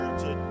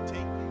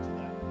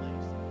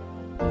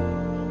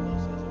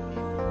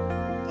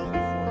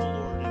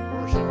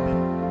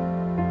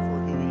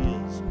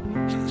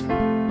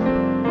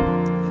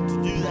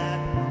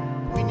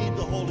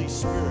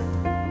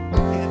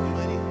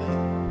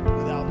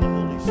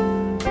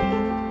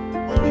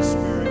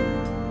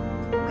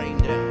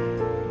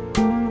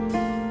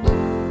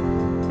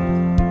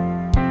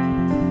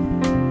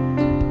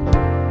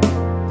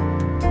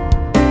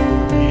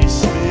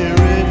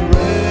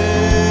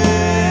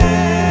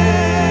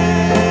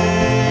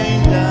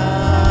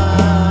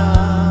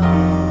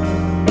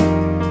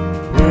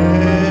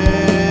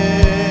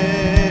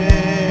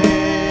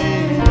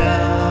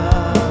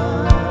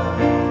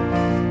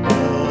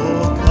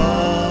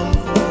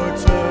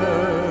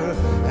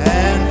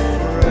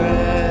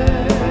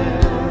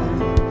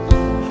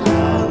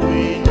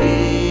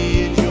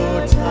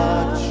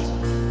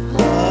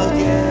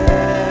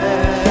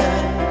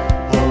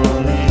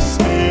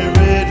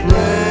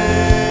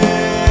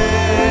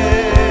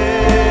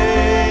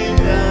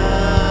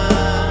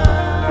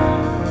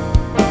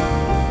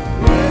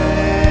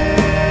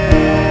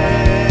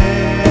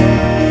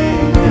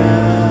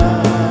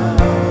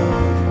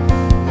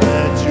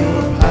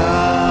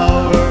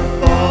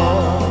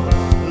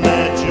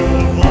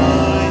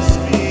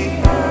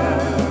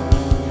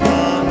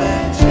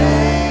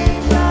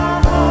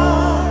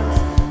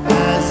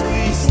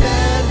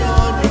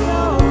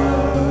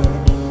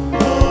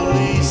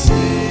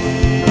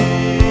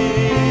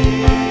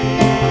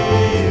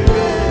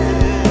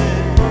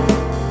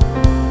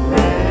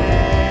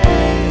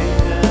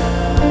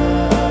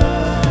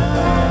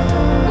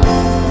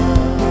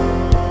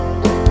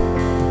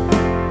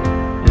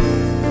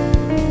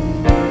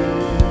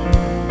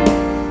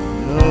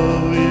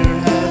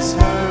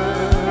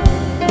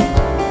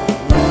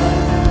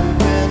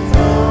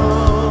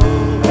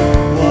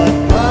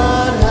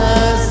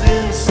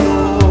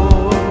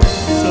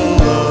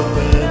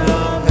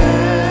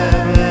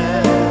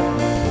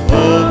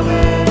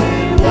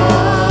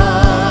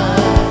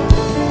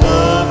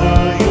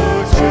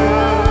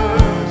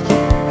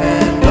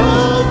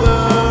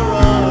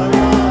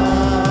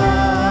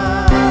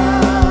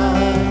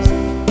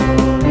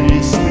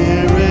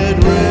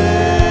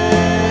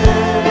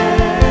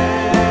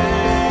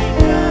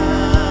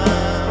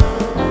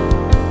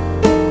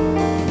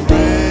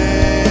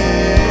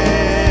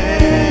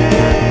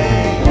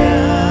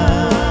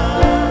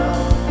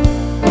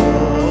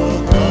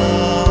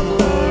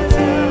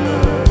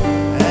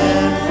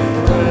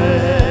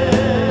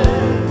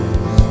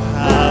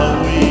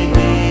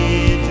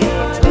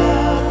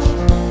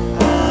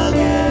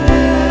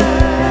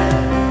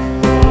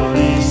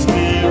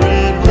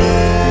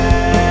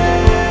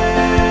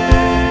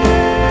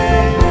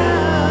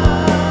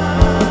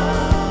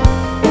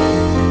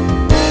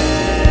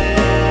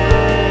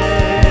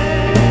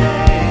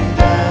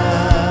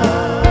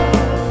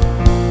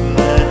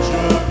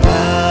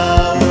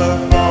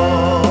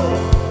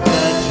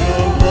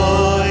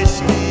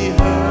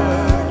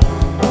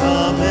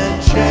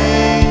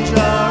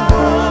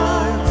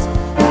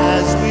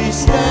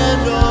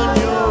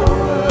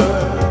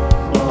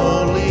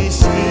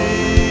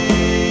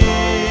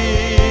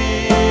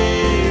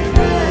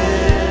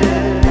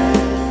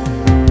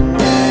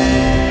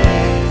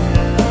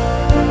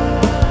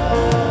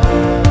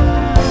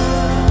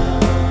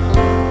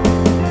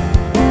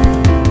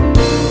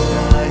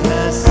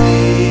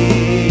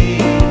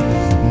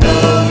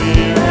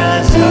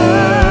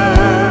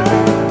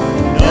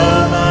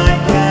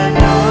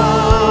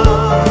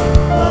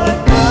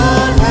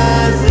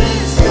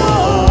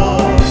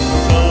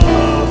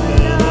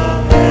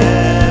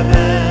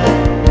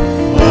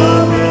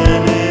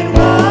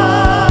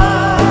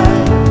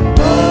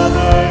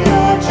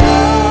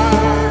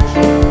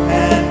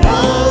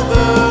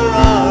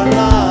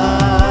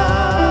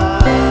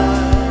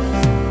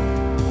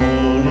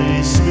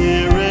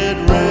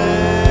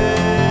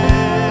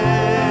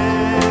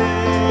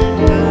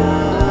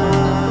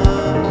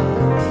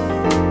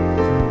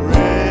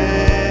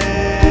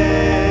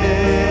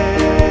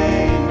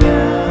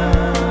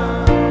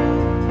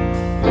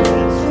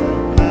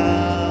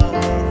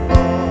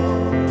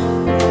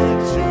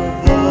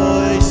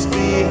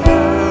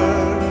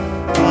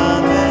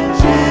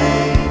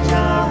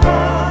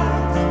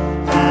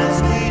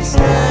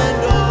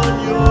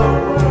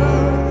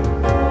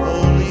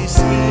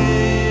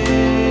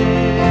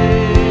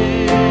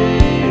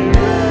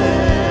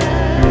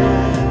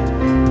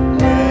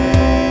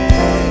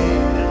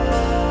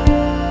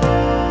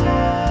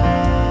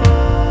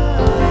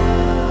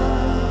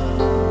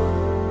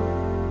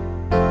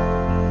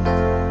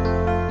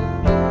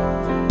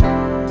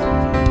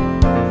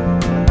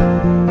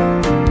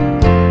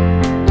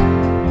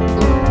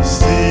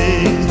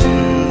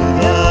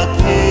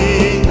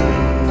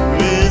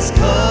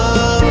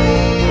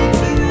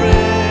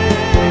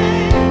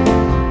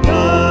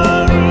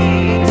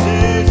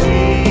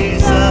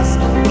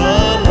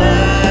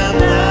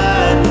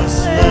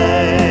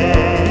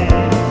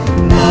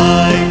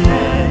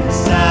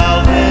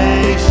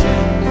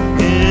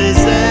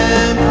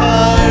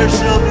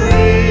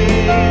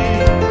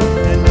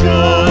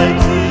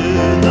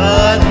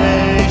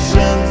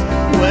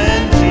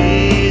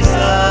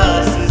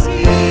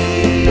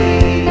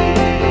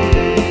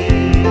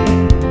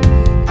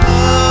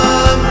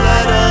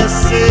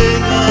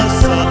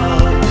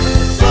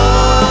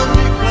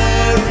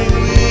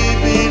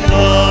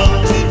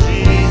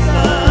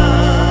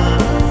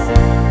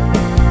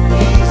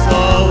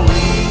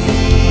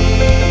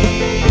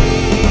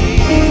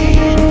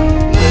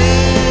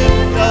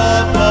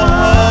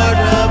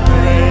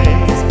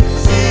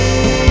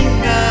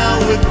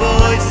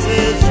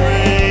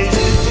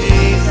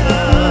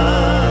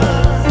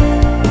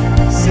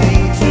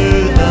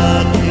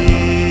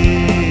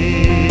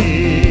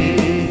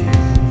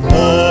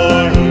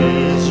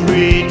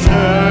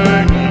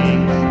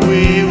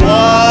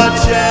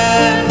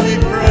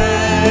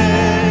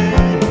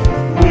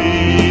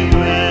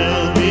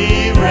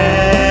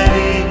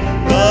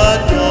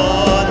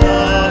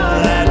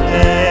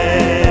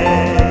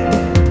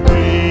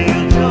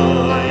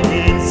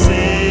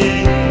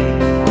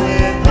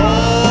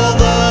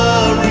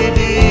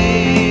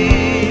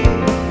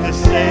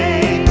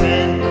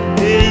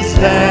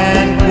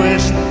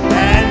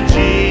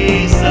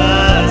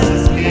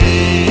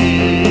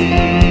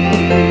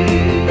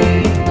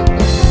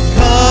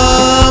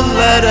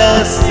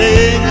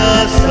sing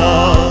a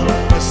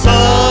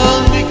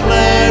song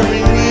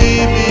declaring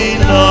we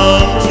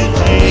belong to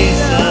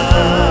Jesus.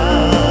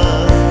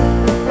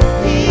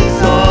 He's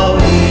all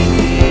we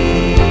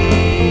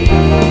need.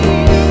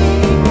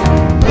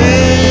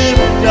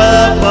 Lift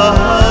up a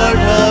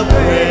heart of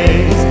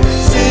praise.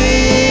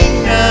 Sing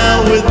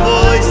now with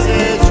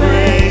voices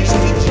raised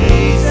to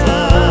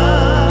Jesus.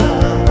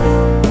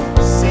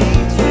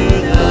 Sing to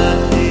the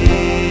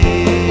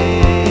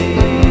King.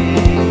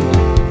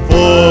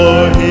 For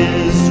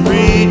his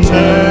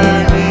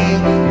returning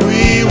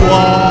we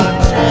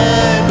watch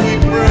and we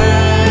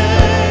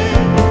pray.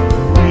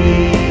 We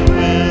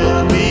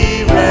will be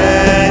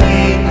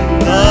ready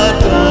the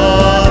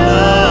dawn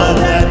of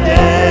that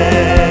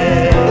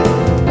day.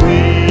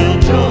 We'll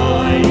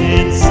join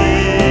in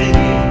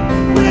singing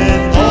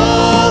with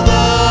all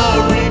the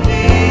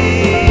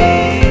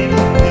redeemed.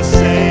 The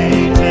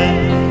Satan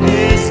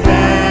is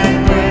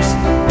vanquished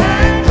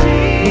and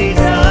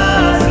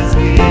Jesus is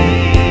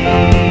King.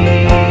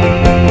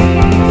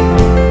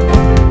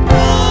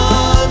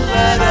 Come,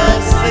 let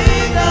us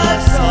sing a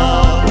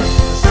song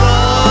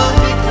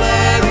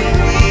declaring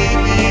we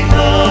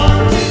belong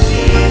to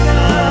Jesus.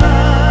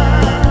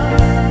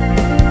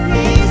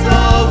 He's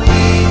all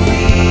we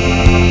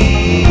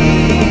need.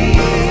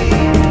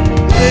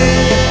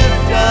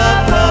 Lift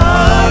up a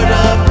heart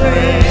of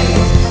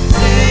praise.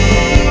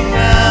 Sing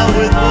now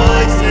with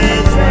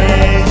voices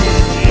raised to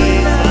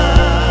Jesus.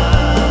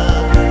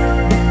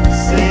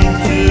 Sing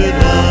to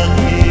the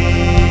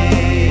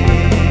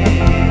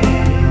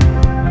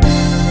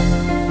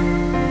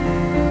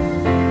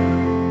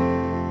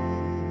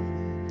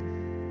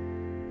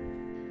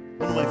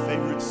One of my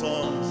favorite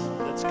songs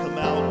that's come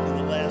out in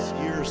the last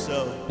year or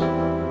so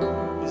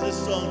is this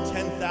song,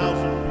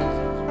 10,000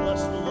 Reasons.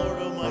 Bless the Lord,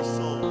 O my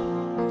soul.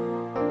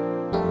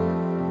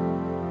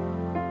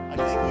 I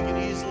think we can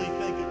easily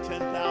think of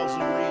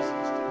 10,000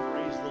 reasons to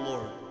praise the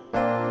Lord.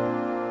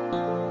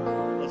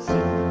 Let's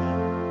sing together.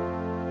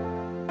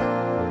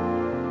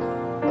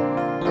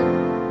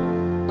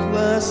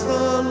 Bless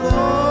the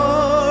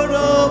Lord,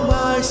 O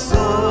my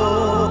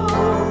soul.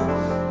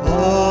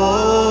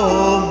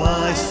 Oh,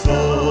 my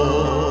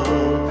soul,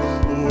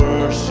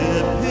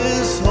 worship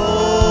his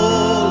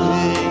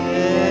holy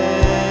name.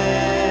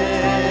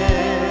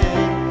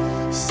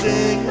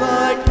 Sing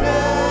like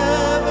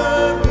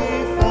never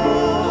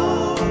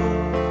before.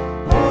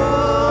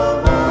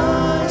 Oh,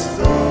 my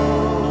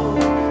soul,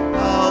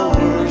 I'll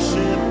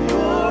worship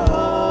your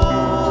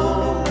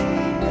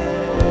holy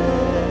name.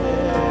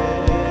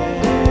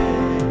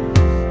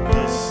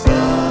 The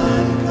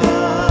sun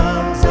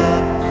comes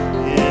up,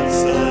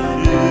 it's a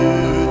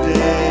new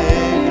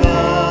day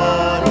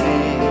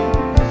dawning.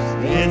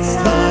 It's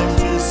time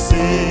to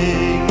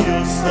sing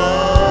your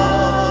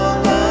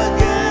song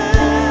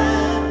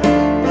again.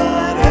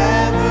 Whatever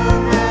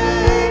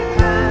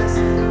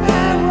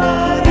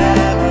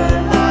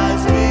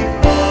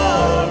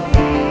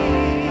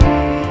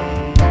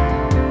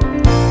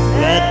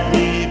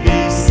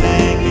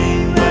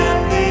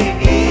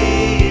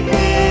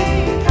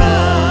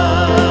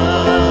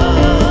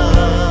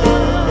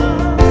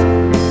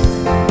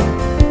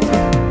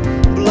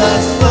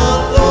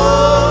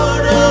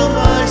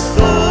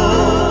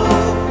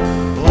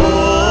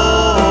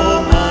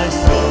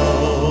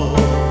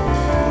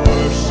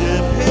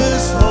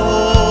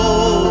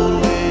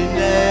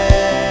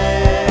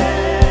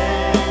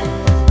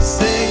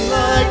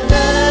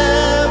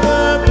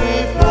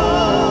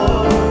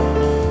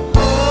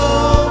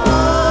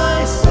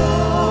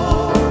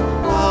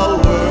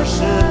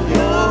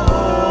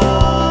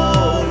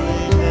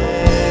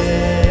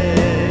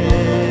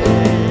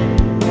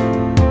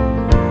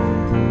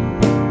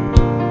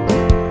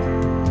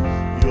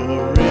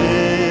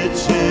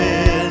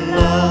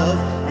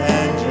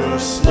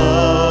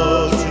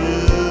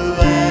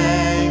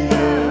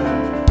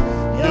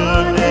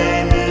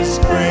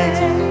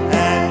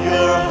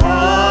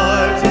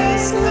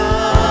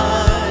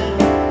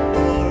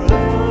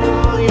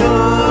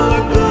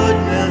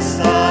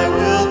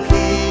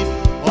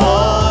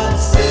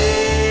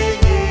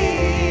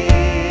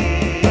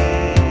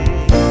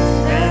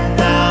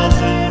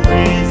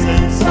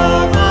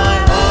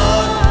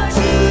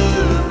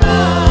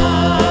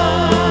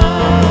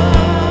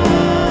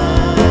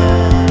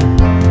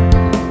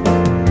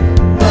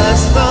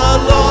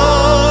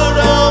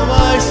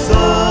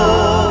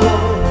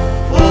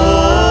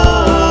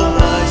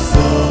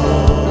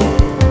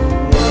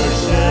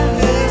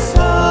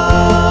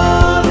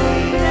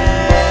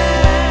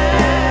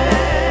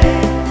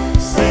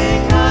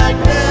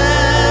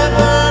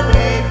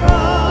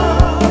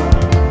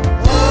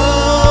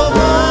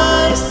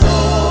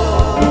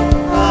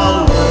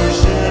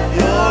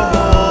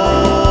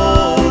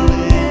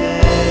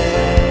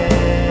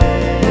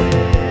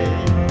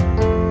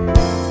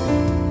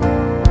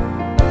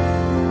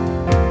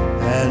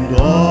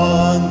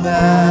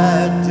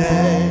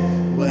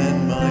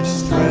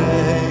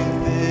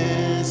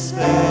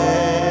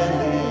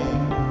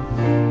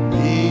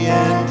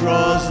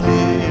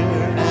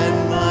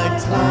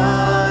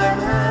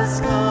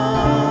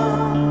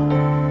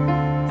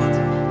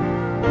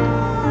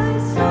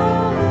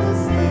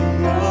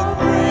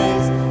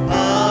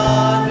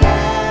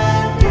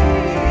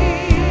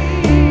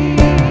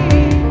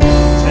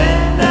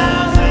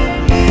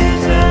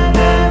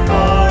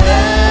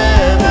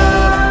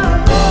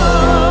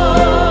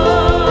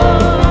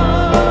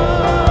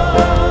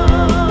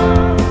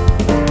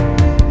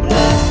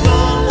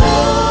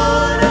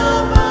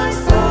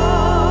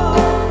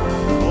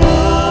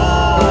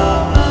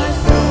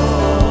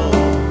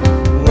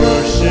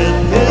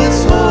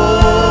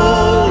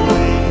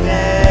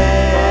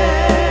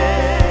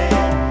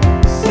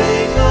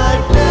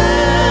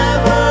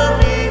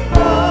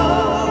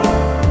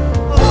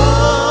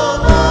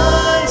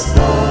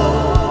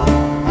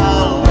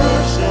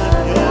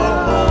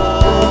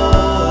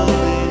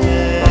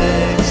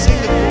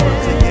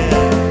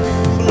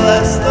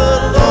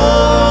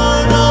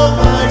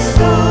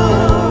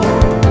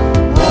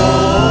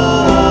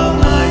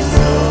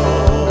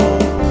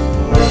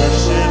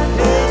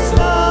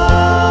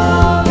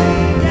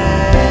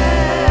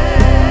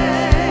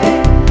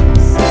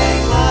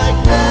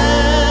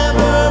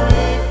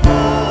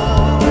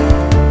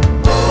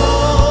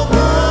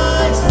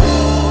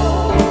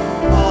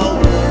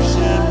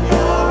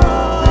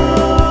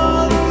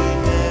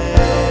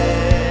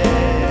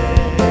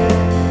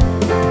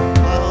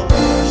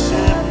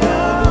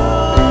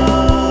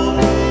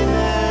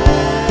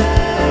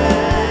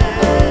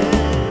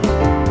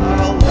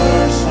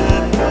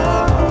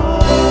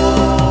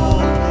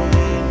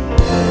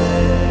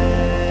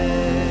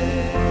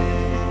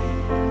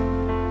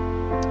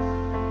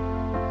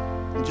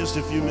In just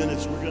a few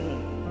minutes, we're gonna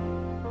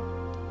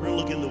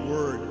look in the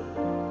Word,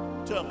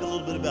 talk a little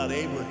bit about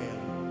Abraham.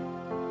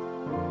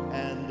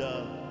 And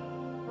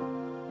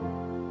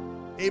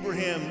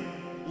Abraham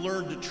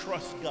learned to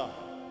trust God.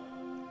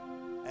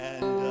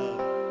 And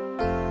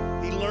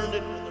he learned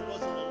it when there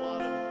wasn't a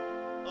lot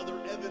of other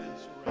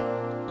evidence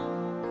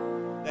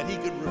around that he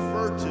could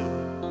refer to,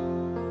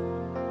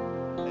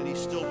 and he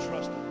still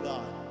trusted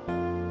God.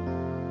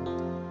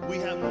 We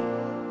have the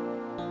Word.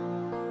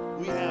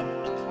 We have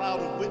a cloud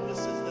of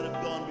witnesses that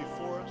have gone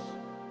before us.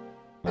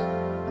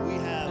 We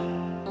have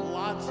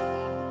lots of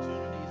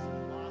opportunities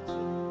and lots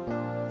of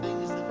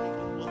things that we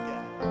can look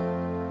at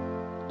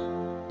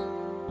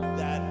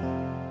that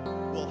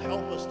will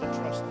help us to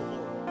trust the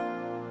Lord.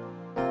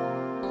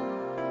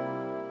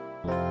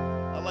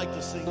 I like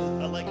us to sing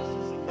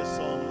this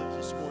song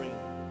this morning.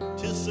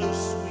 'Tis so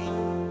sweet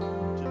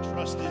to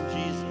trust in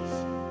Jesus,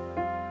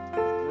 a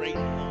great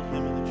old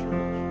hymn of the church.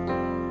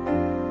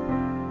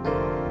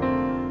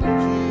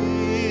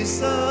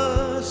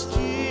 Jesus,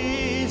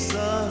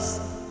 Jesus,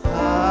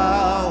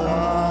 how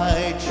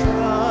I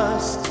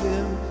trust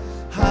him,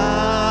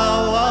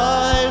 how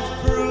I've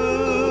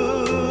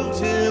proved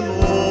him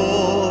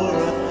o'er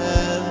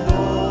and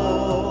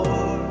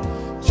o'er.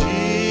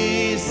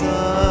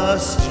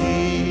 Jesus,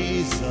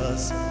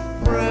 Jesus,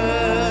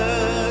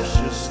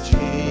 precious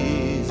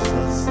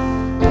Jesus,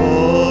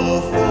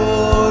 oh,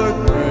 for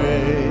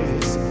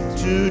grace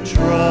to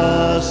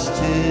trust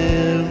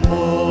him more.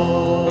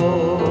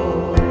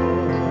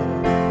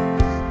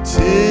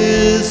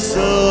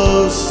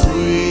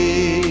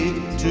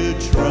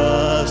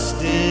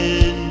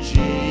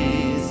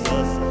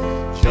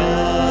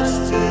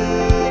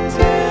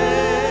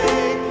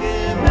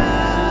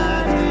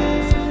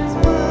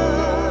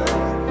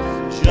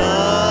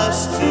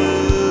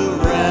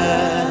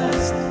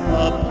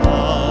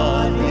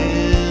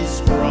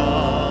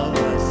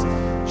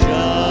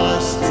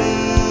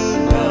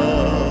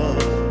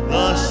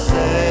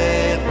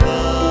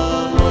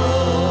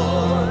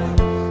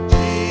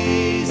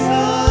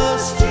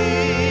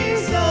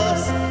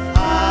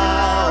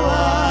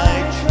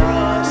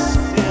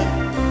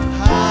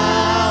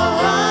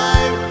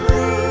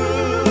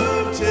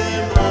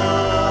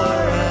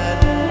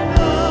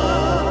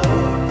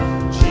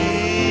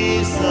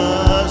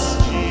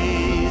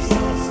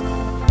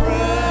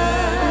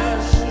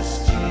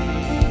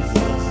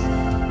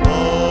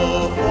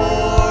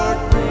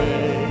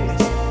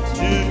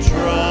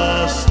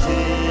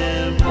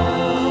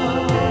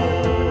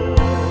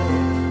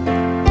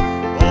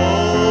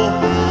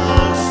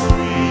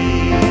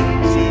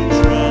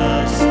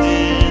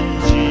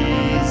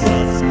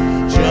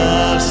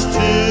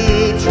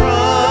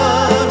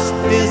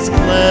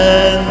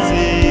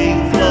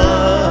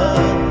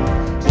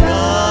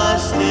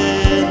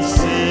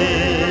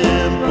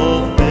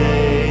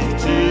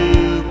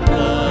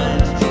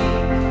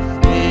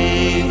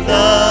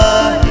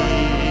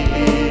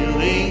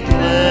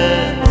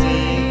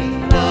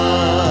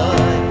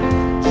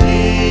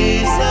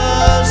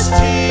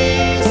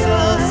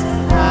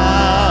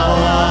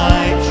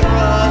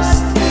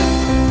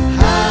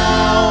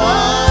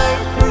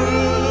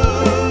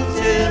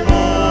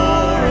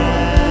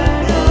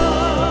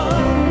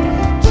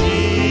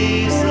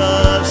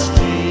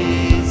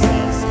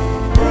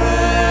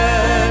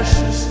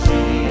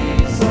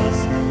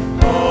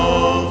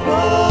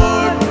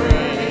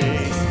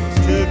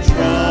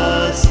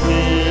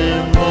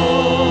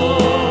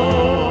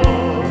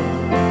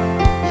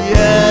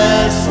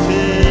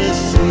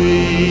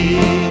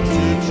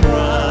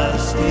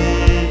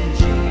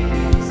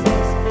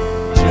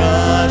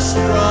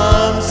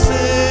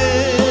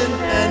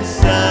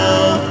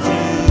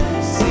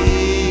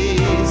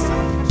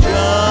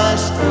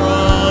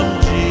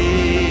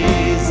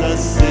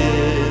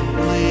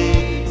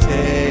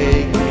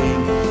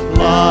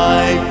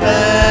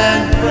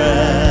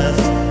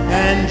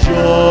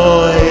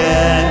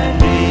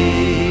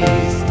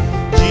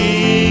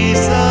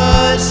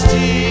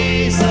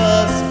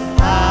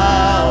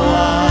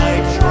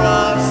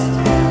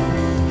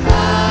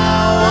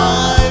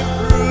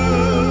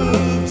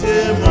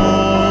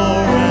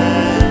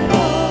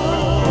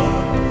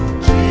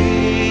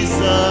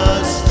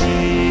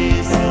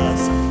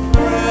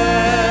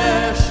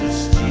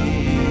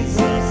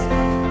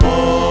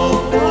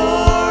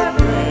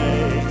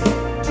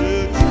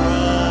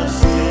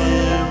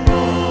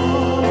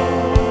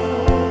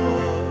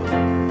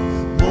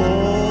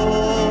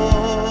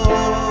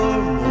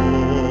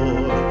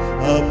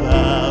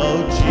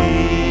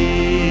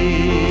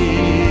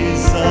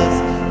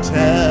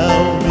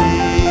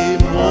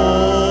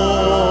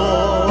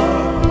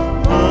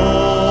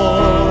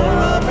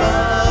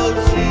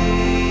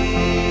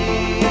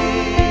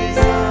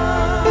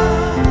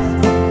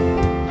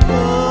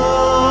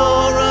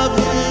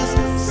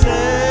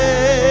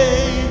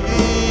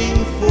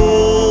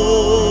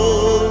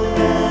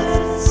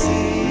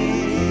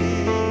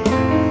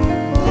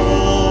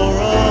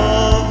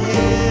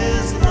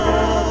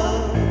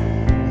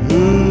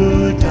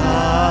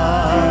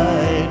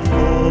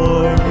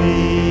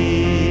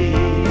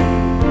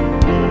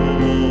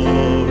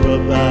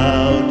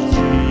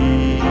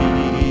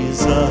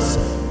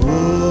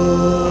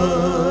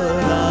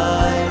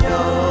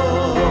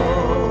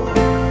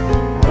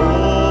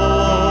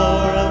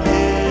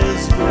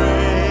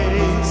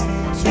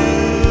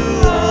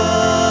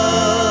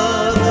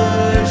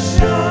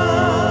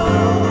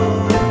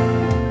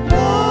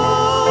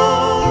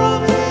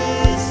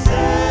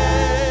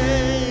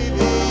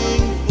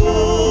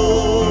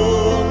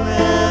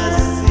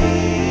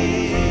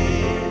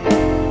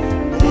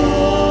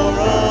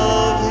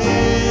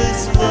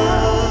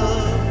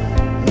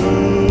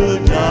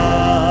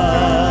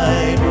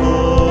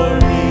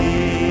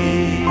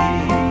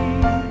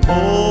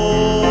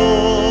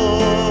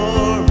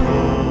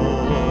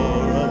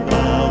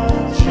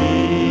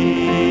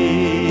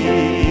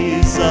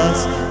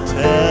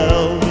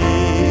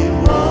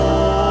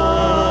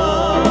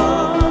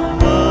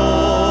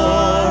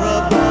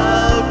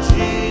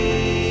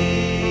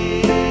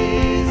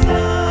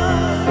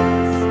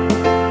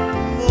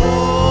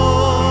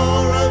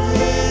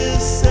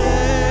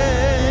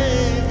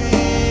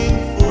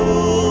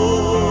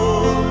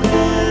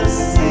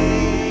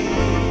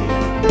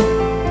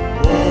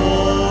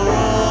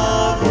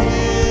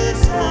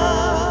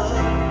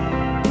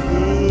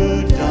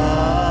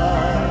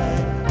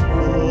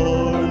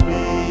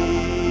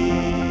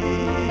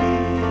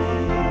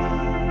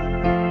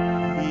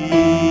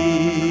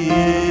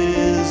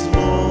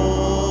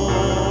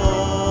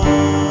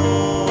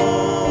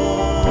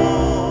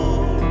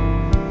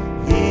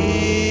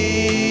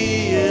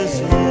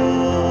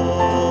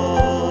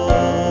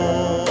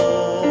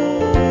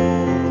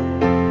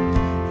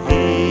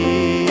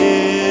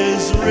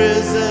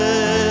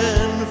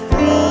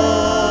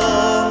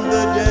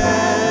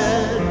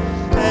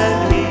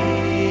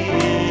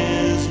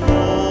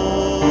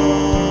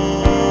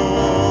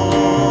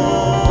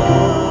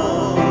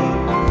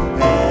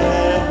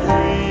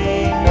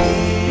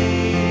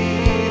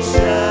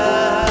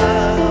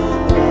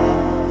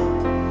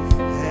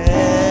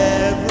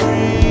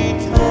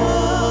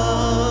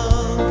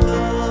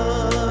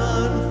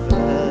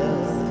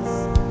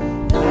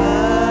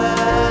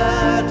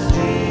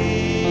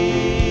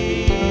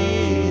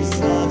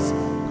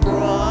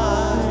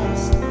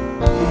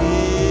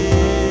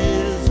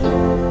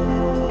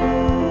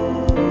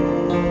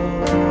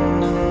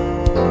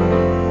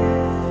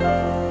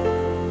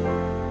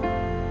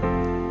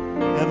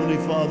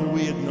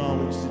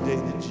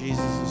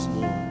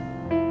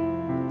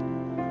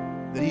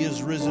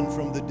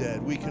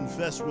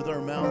 confess with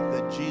our mouth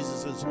that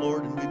Jesus is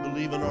Lord, and we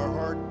believe in our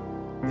heart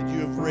that you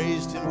have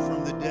raised him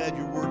from the dead,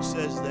 your word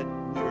says that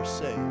we are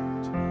saved.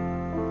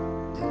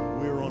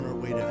 We are on our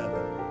way to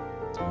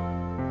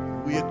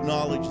heaven. We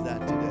acknowledge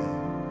that today.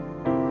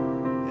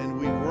 And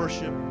we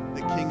worship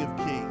the King of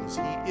Kings.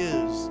 He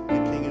is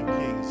the King of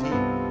Kings.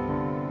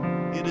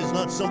 It is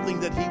not something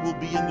that he will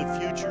be in the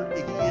future.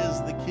 He is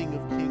the King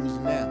of Kings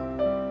now.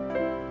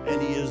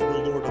 And he is the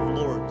Lord of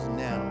Lords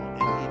now.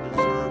 And he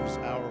deserves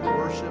our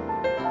worship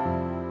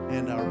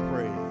and our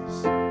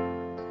praise.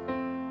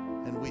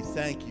 And we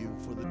thank you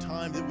for the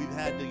time that we've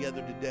had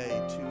together today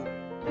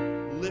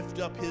to lift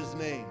up his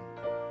name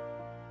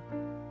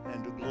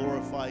and to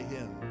glorify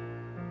him.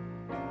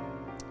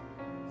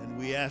 And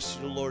we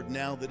ask you, Lord,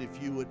 now that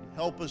if you would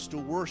help us to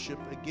worship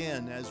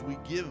again as we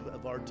give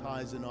of our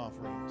tithes and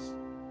offerings.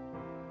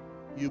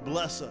 You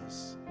bless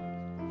us.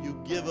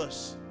 You give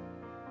us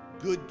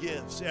good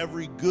gifts.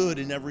 Every good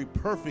and every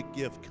perfect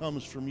gift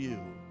comes from you.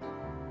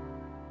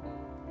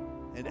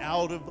 And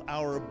out of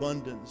our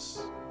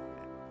abundance,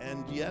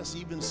 and yes,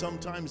 even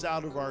sometimes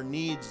out of our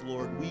needs,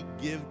 Lord, we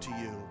give to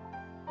you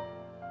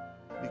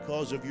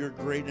because of your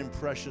great and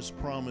precious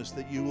promise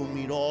that you will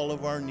meet all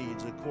of our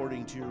needs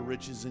according to your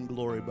riches and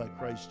glory by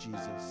Christ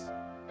Jesus.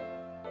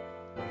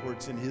 For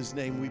it's in his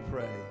name we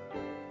pray.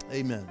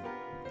 Amen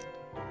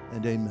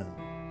and amen.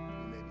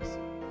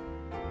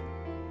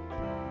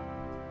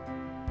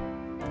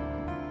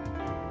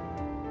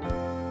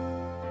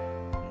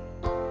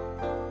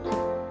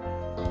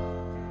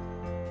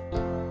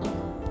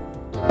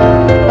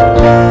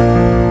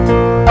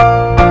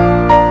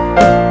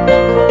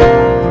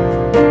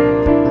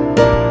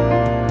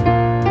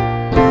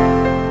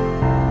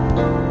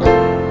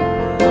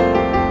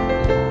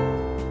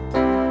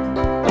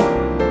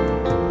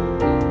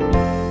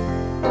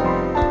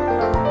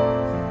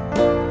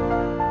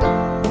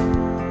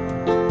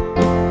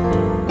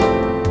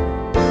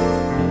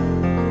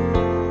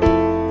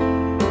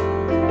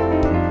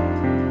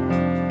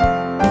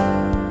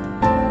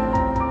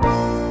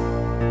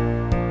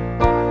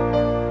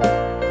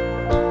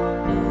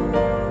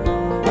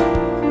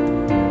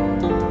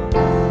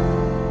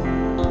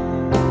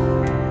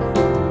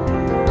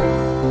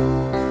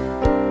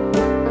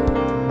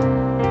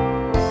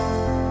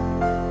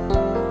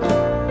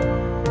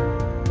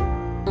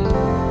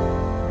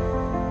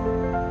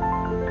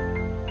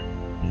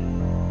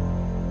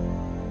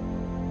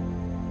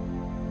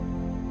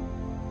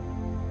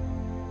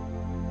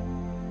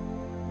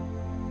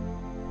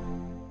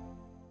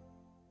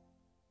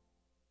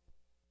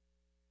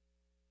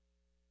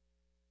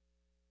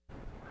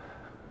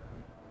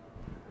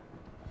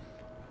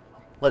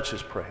 Let's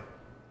just pray.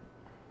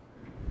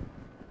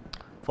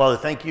 Father,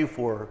 thank you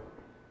for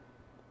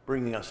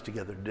bringing us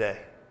together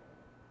today.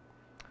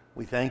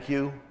 We thank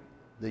you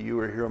that you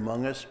are here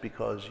among us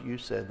because you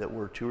said that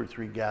where two or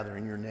three gather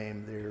in your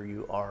name, there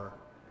you are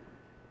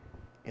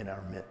in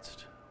our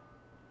midst.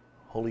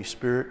 Holy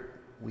Spirit,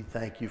 we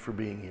thank you for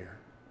being here.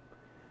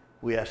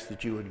 We ask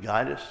that you would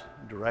guide us,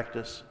 direct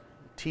us,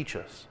 teach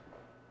us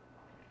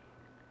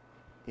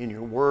in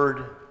your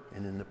word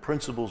and in the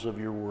principles of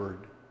your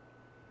word,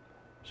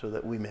 so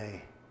that we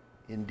may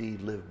indeed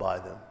live by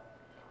them.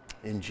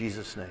 In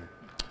Jesus' name,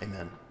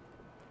 amen.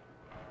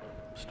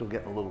 Still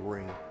getting a little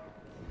ring.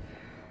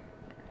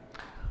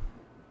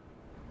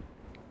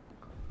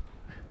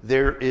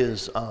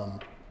 There's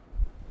not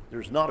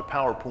a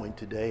PowerPoint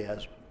today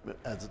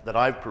as that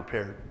I've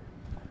prepared.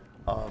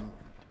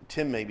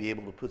 Tim may be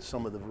able to put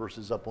some of the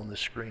verses up on the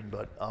screen,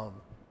 but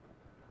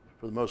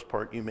for the most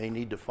part, you may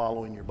need to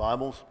follow in your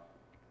Bibles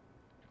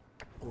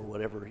or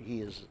whatever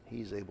he's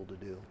able to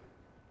do.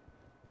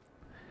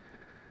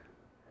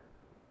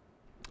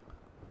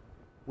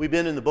 We've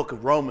been in the book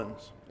of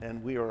Romans,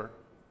 and we are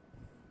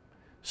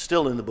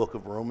still in the book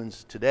of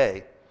Romans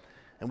today.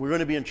 And we're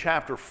going to be in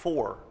chapter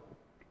 4.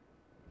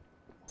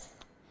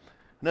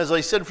 And as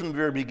I said from the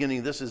very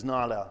beginning, this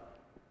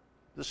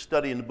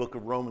study in the book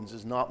of Romans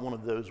is not one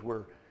of those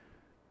where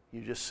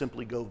you just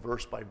simply go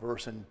verse by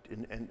verse and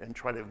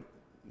try to,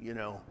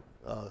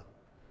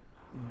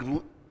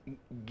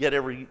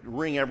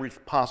 wring every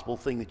possible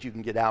thing that you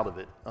can get out of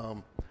it.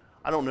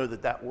 I don't know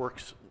that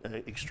works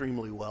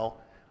extremely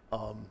well.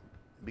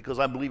 Because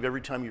I believe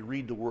every time you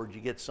read the word, you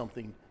get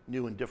something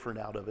new and different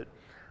out of it.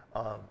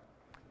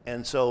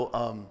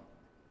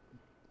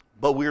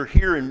 But we're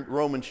here in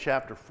Romans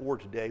chapter 4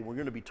 today. We're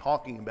going to be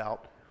talking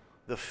about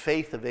the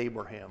faith of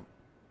Abraham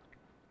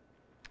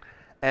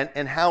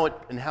and how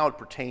it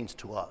pertains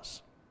to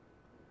us.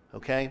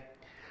 Okay?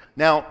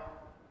 Now,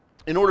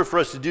 in order for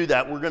us to do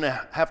that, we're going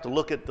to have to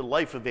look at the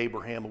life of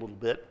Abraham a little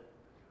bit.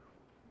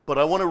 But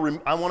I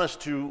want us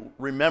to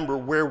remember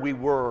where we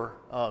were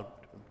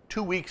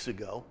 2 weeks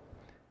ago.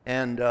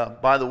 And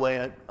by the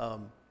way,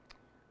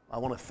 I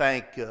want to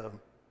thank,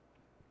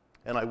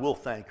 and I will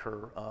thank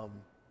her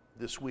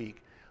this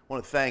week. I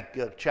want to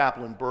thank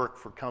Chaplain Burke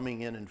for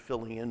coming in and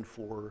filling in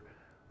for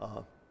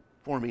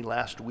me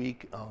last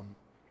week.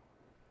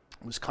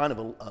 It was kind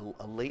of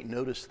a late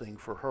notice thing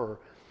for her,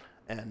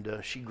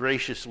 and she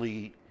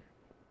graciously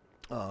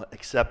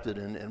accepted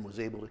and was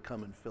able to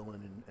come and fill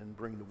in and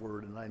bring the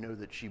word, and I know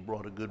that she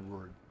brought a good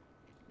word.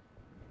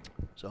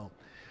 So,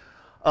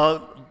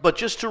 but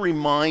just to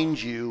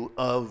remind you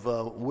of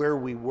where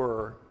we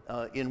were,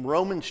 in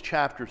Romans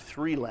chapter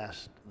 3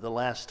 the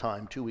last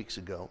time, 2 weeks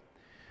ago,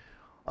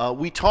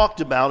 we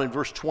talked about in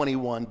verse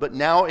 21, but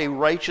now a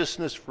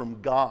righteousness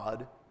from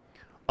God,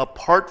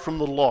 apart from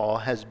the law,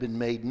 has been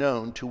made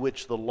known, to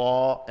which the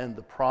law and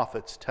the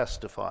prophets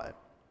testify.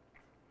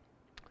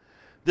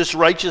 This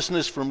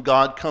righteousness from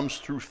God comes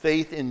through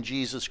faith in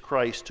Jesus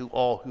Christ to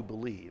all who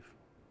believe.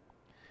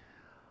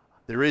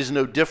 There is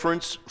no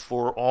difference,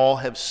 for all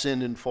have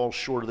sinned and fall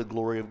short of the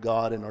glory of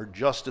God and are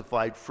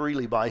justified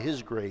freely by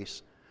His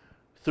grace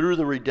through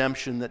the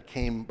redemption that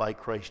came by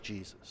Christ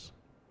Jesus.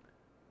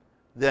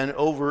 Then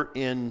over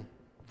in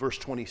verse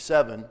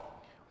 27,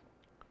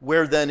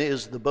 where then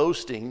is the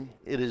boasting?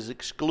 It is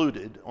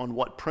excluded. On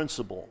what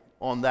principle?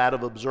 On that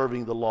of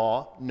observing the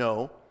law?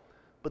 No,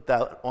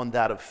 but on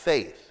that of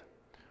faith.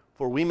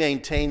 For we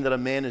maintain that a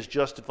man is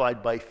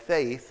justified by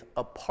faith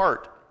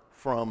apart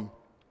from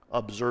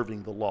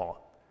observing the law.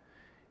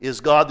 Is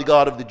God the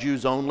God of the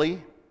Jews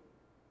only?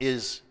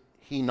 Is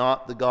He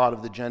not the God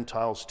of the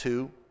Gentiles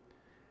too?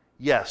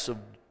 Yes, of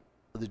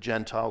the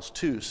Gentiles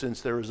too,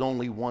 since there is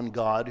only one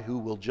God who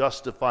will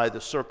justify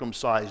the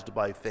circumcised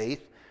by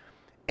faith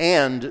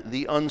and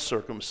the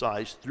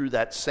uncircumcised through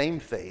that same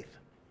faith.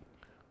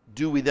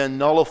 Do we then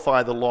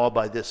nullify the law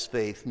by this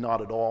faith?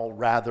 Not at all.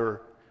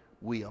 Rather,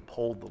 we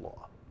uphold the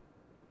law.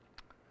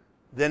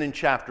 Then in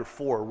chapter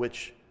 4,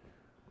 which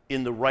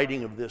in the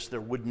writing of this,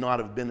 there would not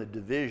have been a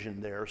division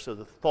there, so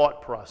the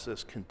thought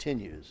process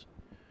continues.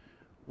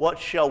 What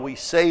shall we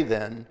say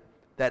then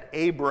that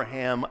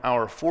Abraham,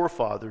 our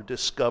forefather,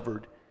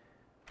 discovered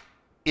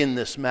in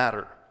this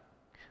matter?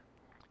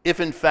 If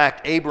in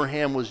fact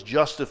Abraham was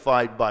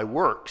justified by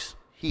works,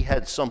 he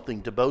had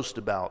something to boast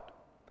about,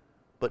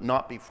 but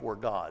not before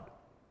God.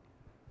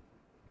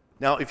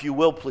 Now, if you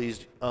will,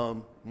 please,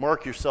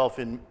 mark yourself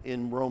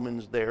in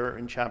Romans there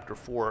in chapter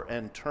 4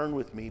 and turn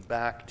with me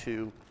back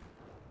to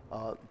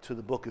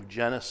the book of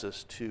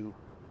Genesis, to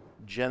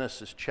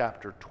Genesis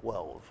chapter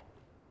 12.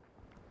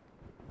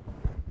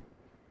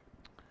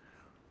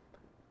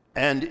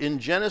 And in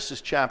Genesis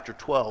chapter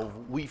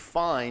 12, we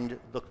find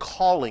the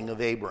calling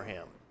of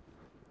Abraham.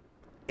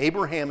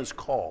 Abraham is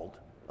called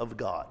of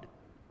God.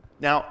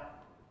 Now,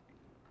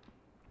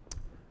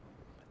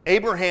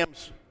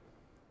 Abraham's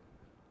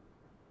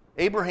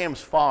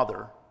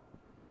father,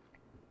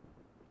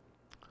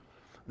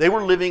 they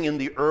were living in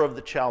the Ur of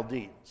the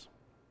Chaldeans.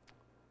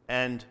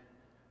 And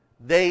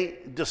they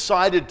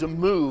decided to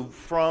move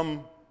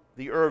from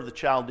the Ur of the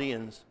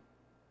Chaldeans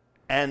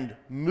and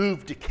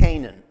move to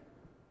Canaan.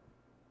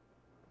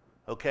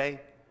 Okay?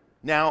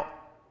 Now,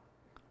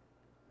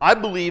 I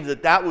believe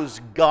that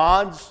was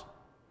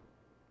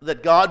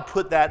that God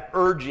put that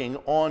urging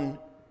on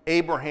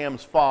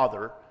Abraham's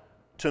father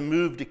to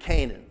move to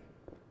Canaan.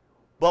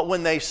 But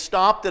when they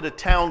stopped at a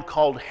town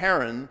called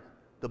Haran,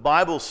 the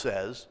Bible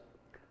says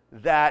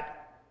that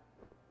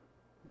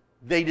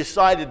they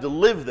decided to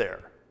live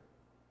there.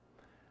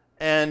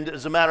 And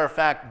as a matter of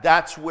fact,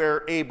 that's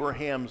where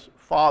Abraham's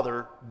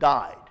father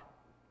died.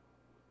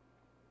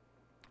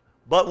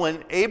 But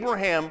when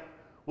Abraham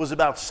was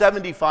about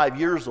 75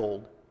 years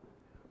old,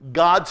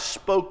 God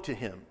spoke to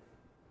him.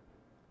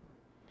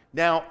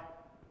 Now,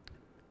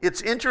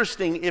 it's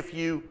interesting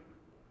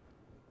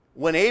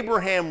when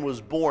Abraham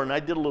was born, I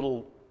did a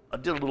little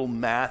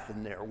math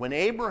in there. When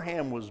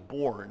Abraham was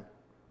born,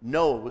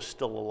 Noah was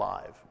still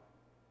alive.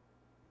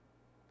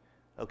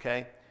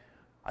 Okay?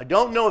 I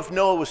don't know if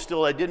Noah was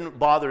still, I didn't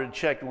bother to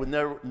check when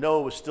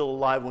Noah was still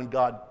alive when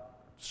God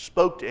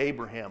spoke to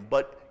Abraham,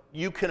 but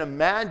you can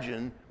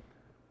imagine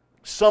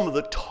some of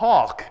the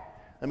talk.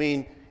 I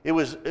mean, it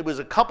was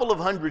a couple of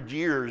hundred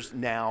years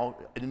now.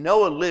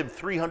 Noah lived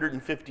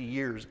 350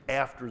 years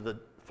after the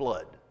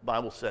flood. The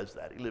Bible says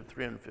that. He lived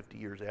 350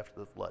 years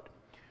after the flood.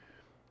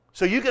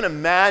 So you can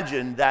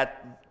imagine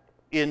that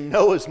in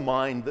Noah's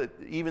mind, that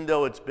even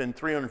though it's been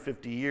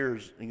 350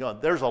 years,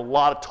 there's a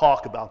lot of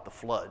talk about the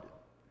flood.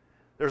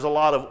 There's a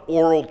lot of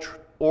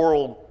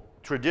oral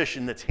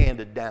tradition that's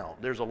handed down.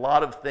 There's a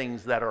lot of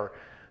things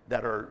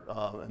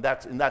and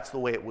that's the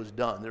way it was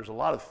done. There's a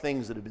lot of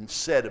things that have been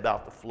said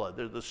about the flood.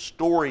 The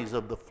stories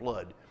of the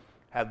flood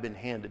have been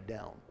handed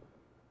down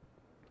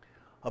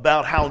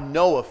about how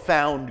Noah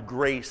found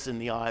grace in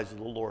the eyes of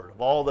the Lord.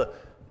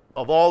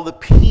 Of all the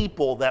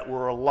people that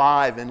were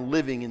alive and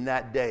living in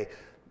that day,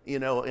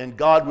 and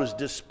God was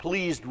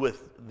displeased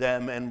with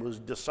them and was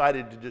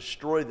decided to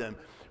destroy them.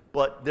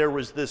 But there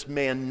was this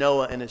man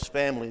Noah and his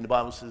family, and the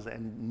Bible says,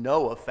 and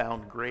Noah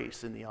found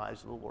grace in the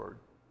eyes of the Lord.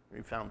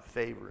 He found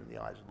favor in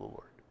the eyes of the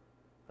Lord.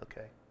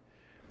 Okay.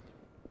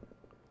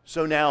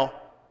 So now,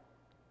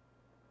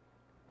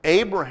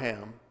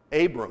 Abram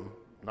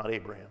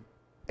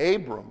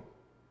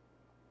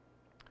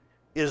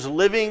is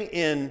living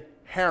in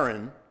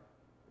Haran,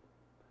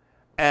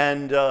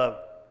 and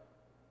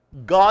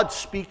God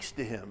speaks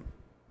to him.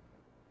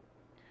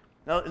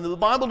 Now, the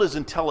Bible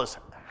doesn't tell us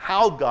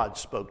how God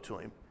spoke to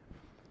him,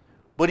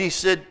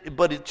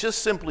 But it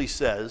just simply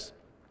says,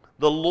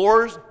 the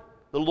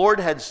Lord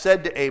had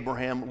said to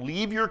Abraham,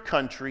 leave your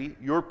country,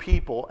 your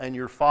people, and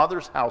your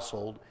father's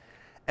household,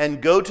 and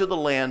go to the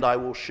land I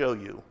will show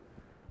you.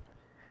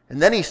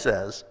 And then he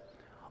says,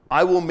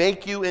 I will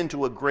make you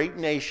into a great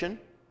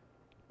nation.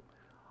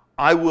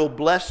 I will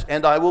bless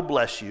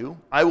you.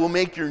 I will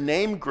make your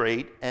name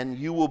great, and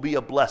you will be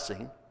a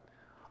blessing.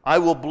 I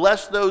will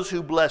bless those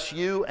who bless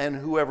you, and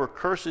whoever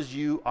curses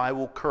you, I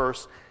will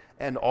curse,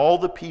 and all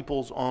the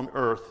peoples on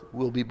earth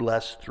will be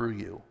blessed through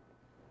you.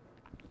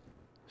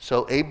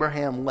 So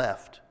Abraham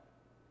left,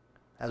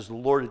 as the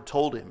Lord had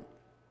told him,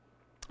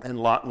 and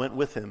Lot went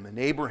with him. And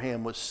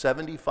Abraham was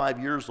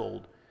 75 years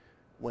old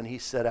when he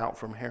set out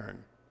from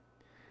Haran.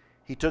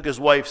 He took his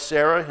wife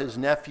Sarah, his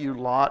nephew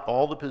Lot,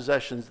 all the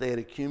possessions they had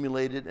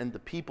accumulated, and the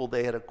people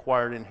they had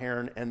acquired in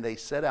Haran, and they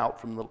set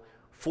out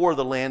for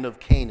the land of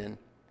Canaan,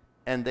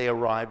 and they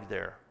arrived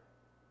there.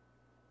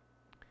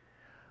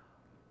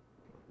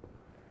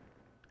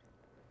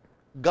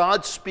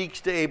 God speaks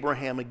to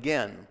Abraham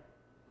again.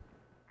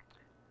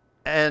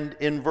 And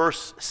in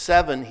verse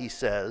 7 he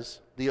says,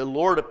 the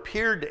Lord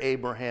appeared to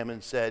Abraham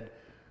and said,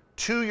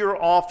 to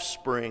your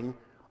offspring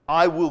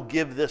I will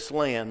give this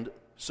land.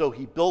 So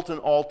he built an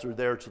altar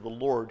there to the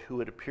Lord who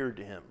had appeared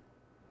to him.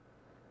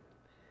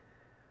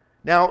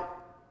 Now,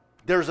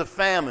 there's a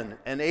famine,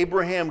 and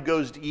Abraham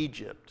goes to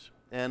Egypt.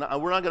 And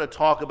we're not going to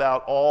talk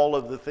about all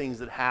of the things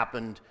that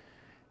happened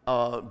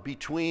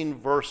between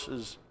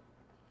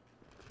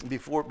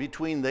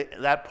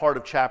that part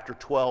of chapter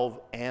 12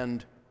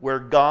 and where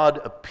God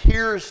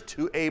appears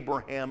to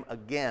Abram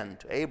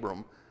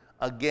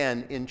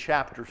again in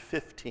chapter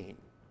 15.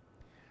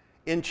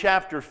 In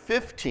chapter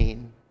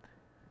 15,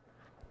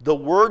 the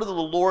word of the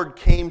Lord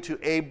came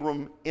to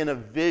Abram in a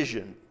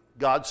vision.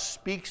 God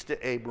speaks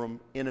to Abram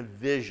in a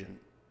vision.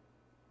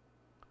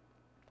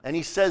 And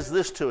he says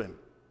this to him,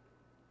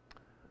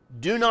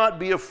 do not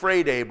be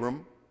afraid,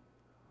 Abram.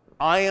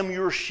 I am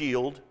your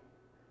shield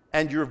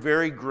and your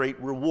very great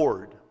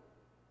reward.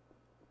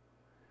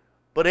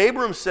 But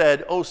Abram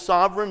said, O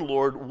sovereign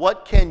Lord,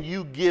 what can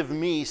you give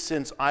me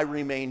since I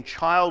remain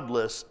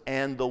childless,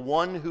 and the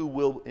one who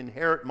will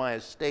inherit my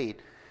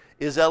estate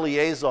is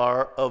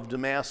Eliezer of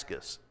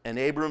Damascus? And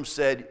Abram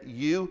said,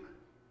 you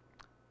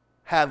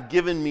have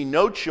given me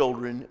no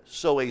children,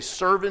 so a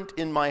servant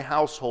in my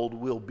household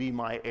will be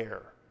my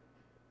heir.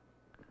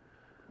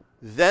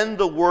 Then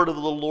the word of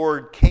the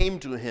Lord came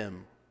to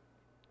him.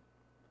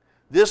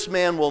 This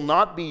man will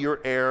not be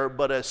your heir,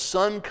 but a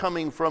son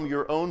coming from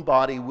your own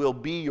body will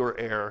be your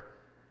heir.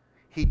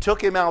 He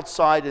took him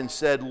outside and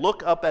said,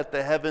 look up at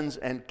the heavens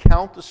and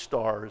count the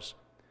stars,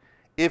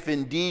 if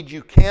indeed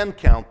you can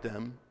count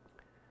them.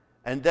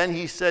 And then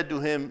he said to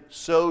him,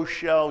 so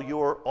shall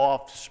your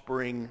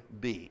offspring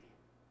be.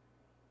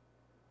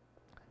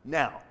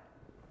 Now,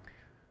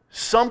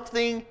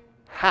 something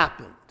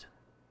happened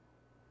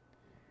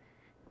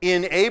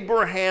in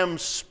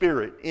Abraham's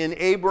spirit, in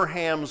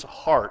Abraham's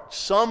heart.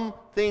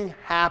 Something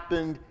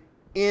happened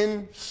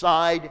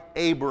inside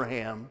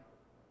Abraham.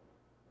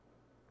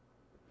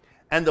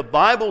 And the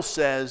Bible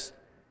says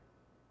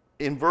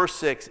in verse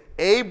 6,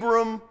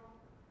 Abram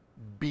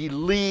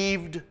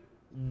believed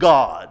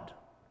God.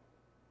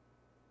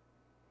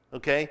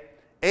 Okay?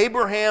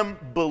 Abraham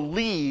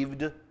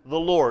believed the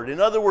Lord.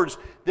 In other words,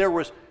 there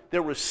was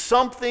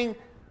something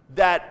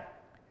that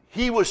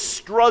he was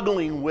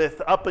struggling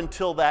with up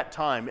until that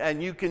time.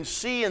 And you can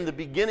see in the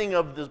beginning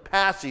of the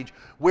passage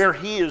where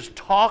he is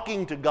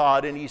talking to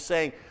God and he's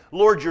saying,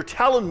 Lord, you're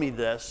telling me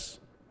this.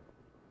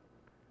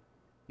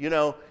 You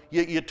know,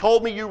 you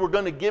told me you were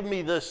going to give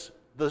me this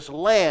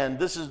land.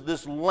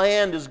 This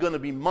land is going to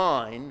be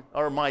mine,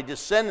 or my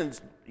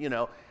descendants, you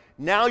know.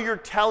 Now you're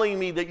telling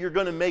me that you're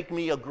going to make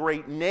me a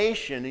great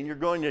nation and you're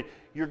going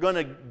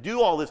to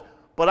do all this,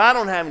 but I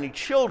don't have any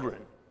children.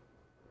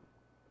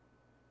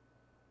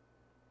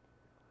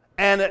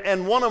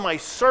 And one of my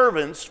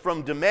servants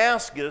from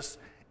Damascus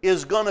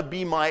is going to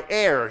be my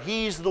heir.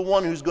 He's the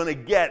one who's going to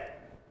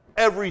get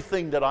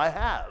everything that I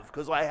have,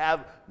 because I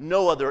have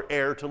no other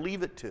heir to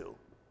leave it to.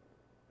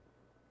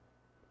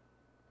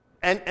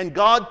 And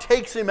God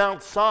takes him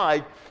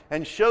outside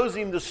and shows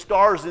him the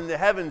stars in the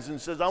heavens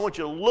and says, I want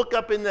you to look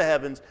up in the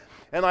heavens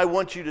and I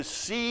want you to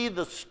see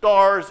the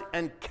stars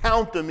and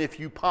count them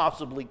if you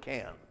possibly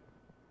can.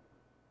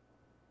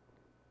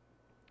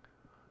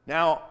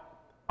 Now,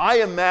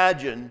 I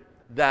imagine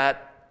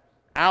that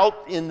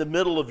out in the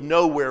middle of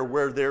nowhere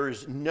where there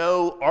is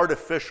no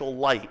artificial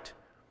light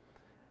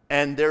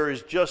and there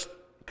is just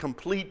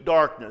complete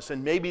darkness,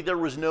 and maybe there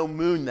was no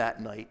moon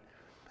that night,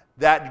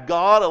 that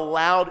God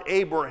allowed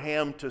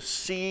Abraham to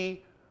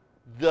see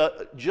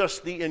the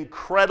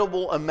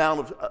incredible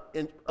amount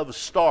of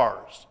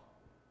stars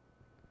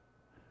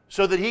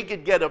so that he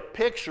could get a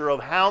picture of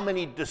how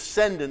many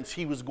descendants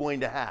he was going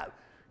to have.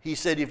 He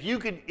said, if you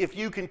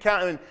can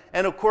count,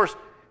 and of course,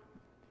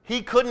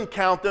 he couldn't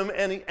count them,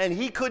 and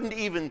he couldn't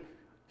even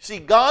see.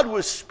 God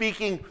was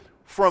speaking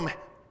from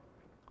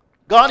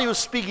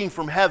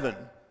heaven,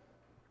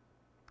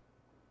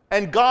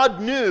 and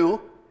God knew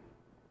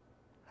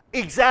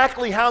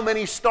exactly how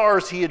many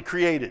stars he had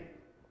created.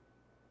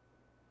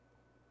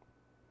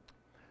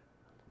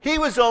 He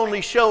was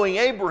only showing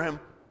Abram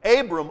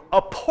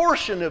a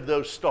portion of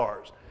those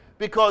stars,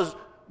 because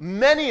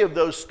many of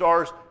those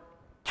stars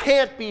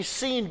can't be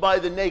seen by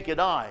the naked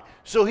eye.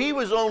 So he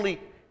was only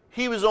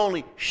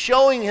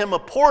showing him a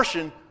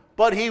portion,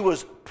 but he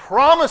was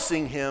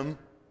promising him.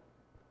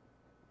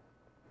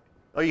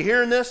 Are you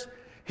hearing this?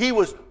 He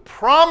was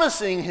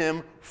promising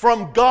him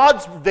from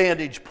God's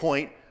vantage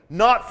point,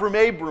 not from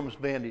Abram's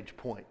vantage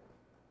point.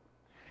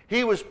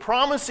 He was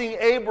promising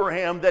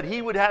Abraham that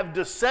he would have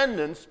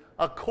descendants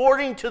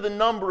according to the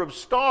number of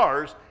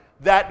stars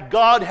that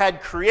God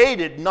had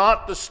created,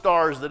 not the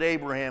stars that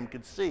Abraham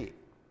could see.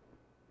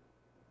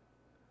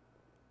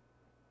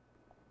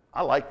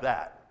 I like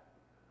that.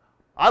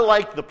 I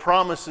like the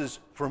promises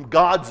from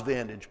God's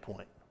vantage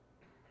point,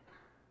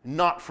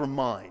 not from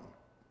mine.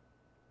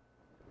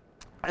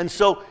 And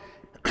so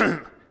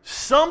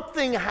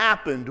something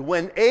happened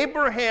when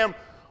Abraham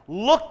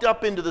looked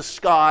up into the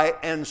sky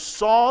and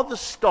saw the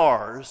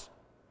stars,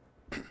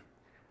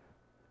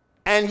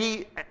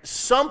 and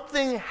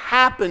something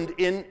happened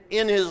in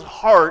his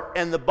heart,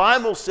 and the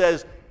Bible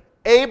says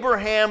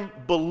Abraham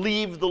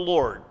believed the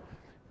Lord.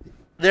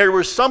 There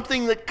was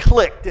something that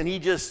clicked, and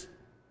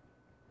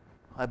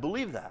I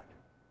believe that.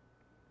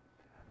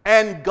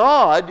 And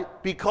God,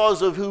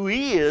 because of who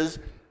He is,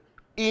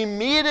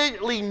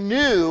 immediately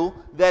knew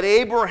that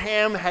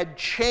Abraham had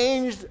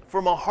changed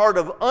from a heart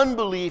of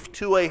unbelief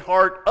to a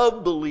heart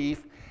of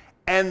belief,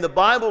 and the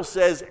Bible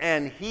says,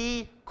 and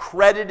He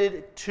credited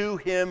it to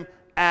him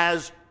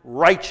as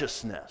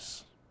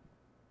righteousness.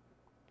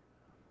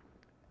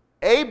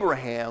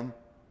 Abraham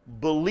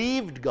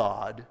believed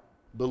God,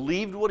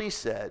 believed what He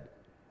said,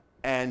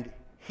 and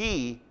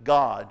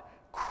God,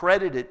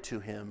 credited it to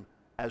him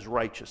as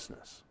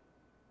righteousness.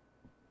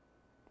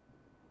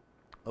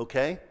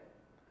 Okay?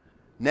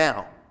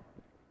 Now,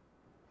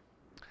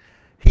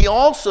 He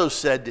also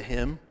said to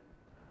him,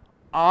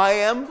 I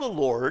am the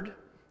Lord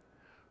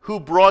who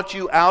brought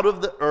you out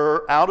of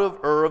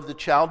Ur of the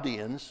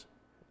Chaldeans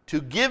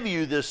to give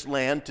you this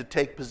land to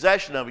take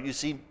possession of it. You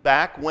see,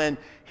 back when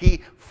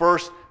he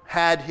first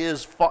had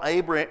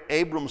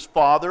Abram's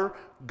father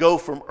go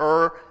from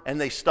Ur, and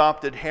they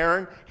stopped at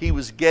Haran, he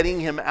was getting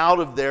him out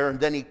of there, and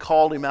then he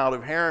called him out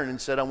of Haran and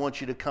said, I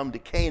want you to come to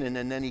Canaan.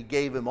 And then he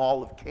gave him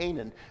all of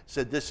Canaan,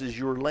 said, this is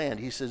your land.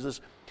 He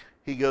says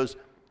he goes,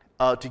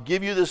 to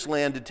give you this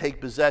land to take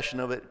possession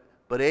of it.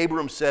 But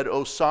Abram said,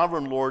 O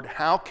sovereign Lord,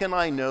 how can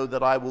I know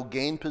that I will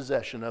gain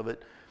possession of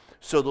it?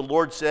 So the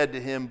Lord said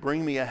to him,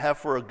 bring me a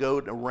heifer, a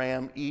goat, and a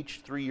ram,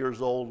 each 3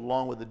 years old,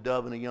 along with a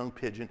dove and a young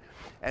pigeon.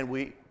 And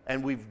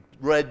we've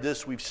read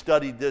this, we've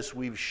studied this,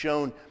 we've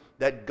shown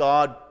that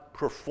God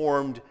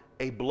performed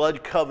a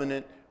blood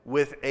covenant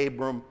with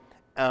Abram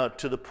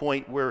to the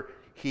point where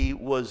he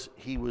was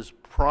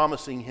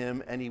promising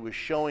him, and He was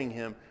showing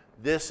him,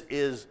 this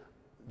is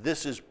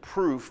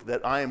proof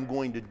that I am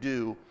going to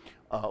do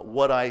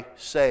what I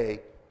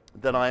say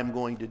that I am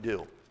going to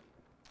do.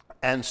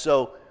 And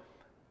so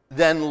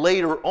then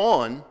later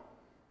on,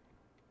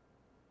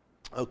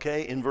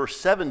 okay, in verse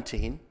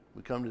 17,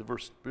 we come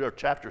to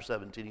chapter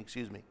 17,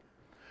 excuse me.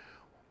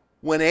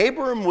 When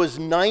Abram was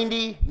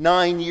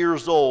 99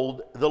 years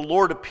old, the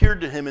Lord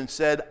appeared to him and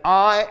said,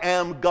 I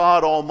am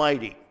God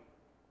Almighty.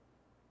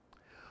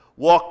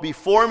 Walk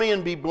before me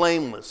and be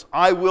blameless.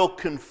 I will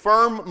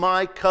confirm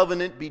my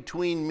covenant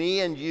between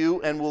me and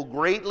you and will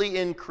greatly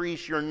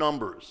increase your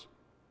numbers.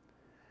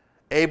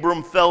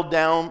 Abram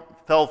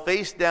fell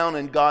face down,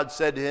 and God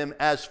said to him,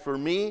 as for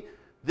me,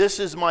 this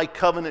is my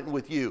covenant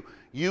with you.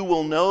 You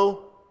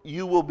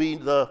will be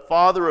the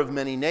father of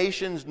many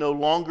nations. No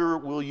longer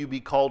will you be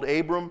called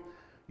Abram.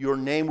 Your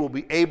name will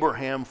be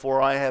Abraham,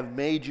 for I have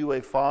made you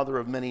a father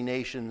of many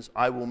nations.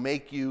 I will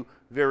make you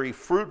very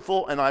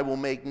fruitful, and I will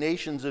make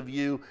nations of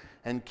you,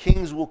 and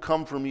kings will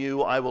come from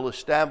you. I will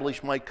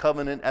establish my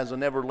covenant as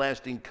an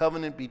everlasting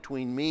covenant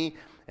between me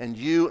and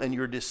you and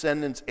your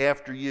descendants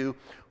after you,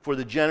 for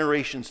the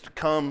generations to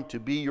come, to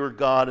be your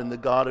God and the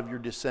God of your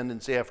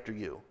descendants after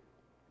you.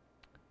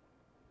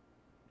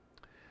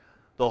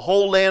 The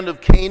whole land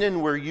of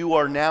Canaan, where you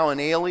are now an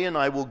alien,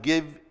 I will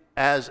give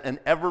as an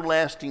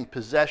everlasting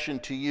possession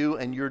to you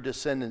and your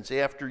descendants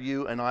after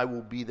you, and I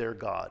will be their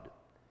God.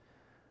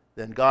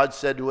 Then God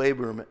said to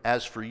Abram,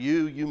 as for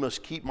you, you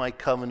must keep my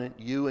covenant,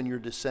 you and your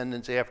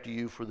descendants after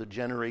you, for the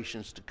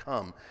generations to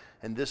come.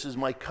 And this is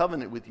my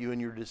covenant with you and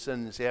your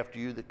descendants after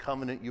you, the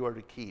covenant you are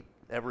to keep.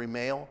 Every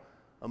male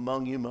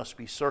among you must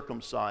be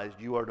circumcised.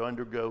 You are to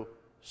undergo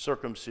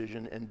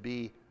circumcision and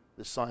be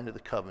the sign of the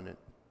covenant.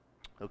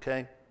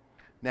 Okay?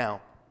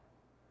 Now,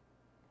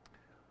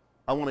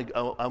 I want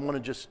to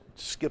just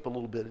skip a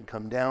little bit and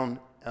come down.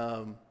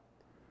 In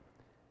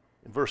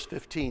verse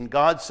 15,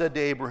 God said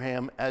to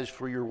Abraham, as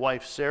for your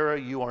wife Sarah,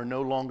 you are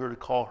no longer to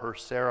call her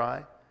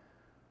Sarai.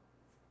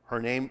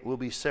 Her name will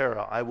be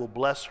Sarah. I will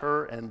bless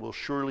her and will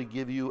surely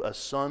give you a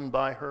son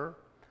by her.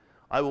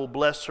 I will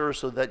bless her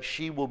so that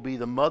she will be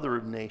the mother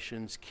of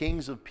nations.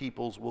 Kings of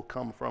peoples will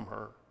come from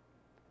her.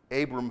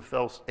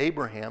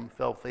 Abraham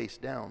fell face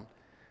down.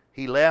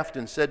 He laughed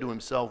and said to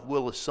himself,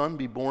 will a son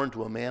be born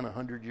to a man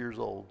 100 years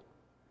old?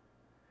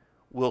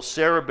 Will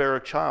Sarah bear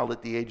a child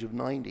at the age of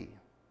 90?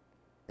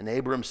 And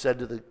Abraham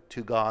said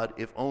to God,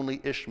 if only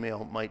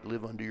Ishmael might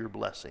live under your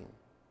blessing.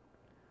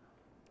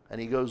 And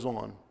he goes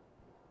on.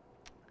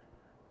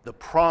 The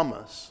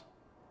promise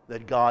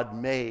that God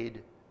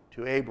made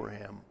to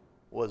Abraham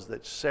was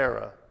that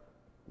Sarah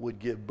would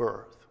give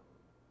birth.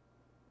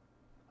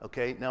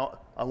 Okay, now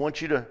I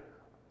want you to,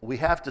 we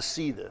have to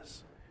see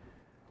this.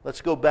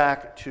 Let's go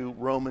back to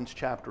Romans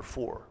chapter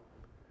 4.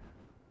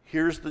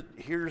 Here's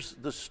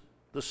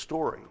the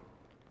story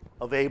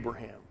of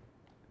Abraham.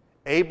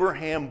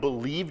 Abraham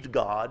believed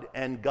God,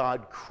 and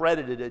God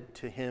credited it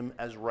to him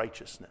as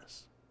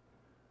righteousness.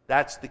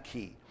 That's the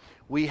key.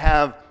 We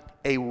have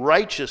a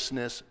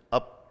righteousness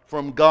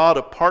from God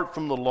apart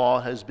from the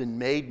law has been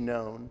made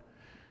known,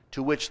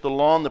 to which the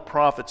law and the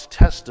prophets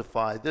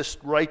testify. This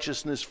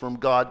righteousness from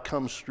God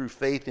comes through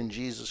faith in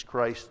Jesus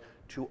Christ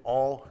to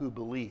all who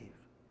believe.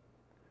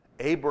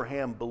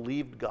 Abraham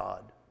believed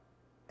God,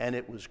 and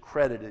it was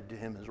credited to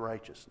him as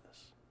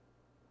righteousness.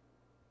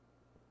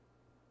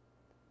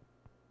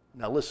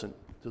 Now listen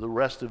to the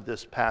rest of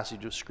this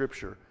passage of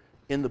Scripture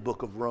in the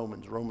book of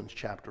Romans, Romans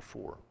chapter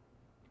 4.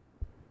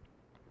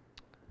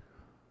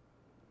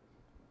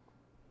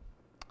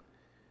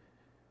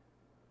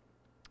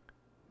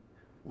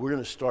 We're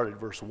going to start at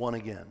verse 1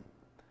 again.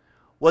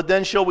 What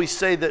then shall we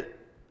say that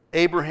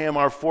Abraham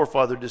our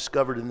forefather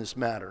discovered in this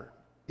matter?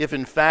 If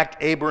in fact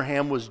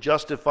Abraham was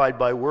justified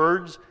by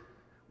works,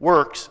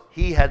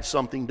 he had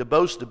something to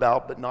boast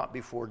about, but not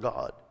before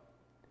God.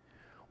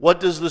 What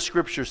does the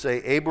Scripture say?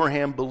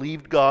 Abraham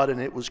believed God,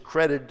 and it was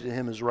credited to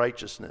him as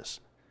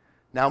righteousness.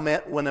 Now,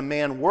 when a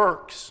man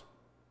works,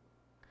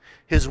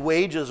 his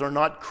wages are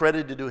not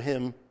credited to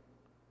him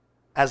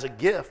as a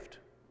gift,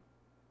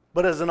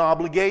 but as an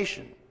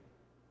obligation.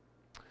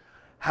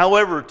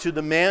 However, to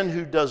the man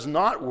who does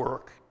not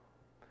work,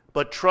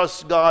 but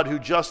trusts God who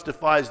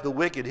justifies the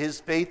wicked, his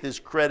faith is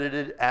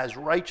credited as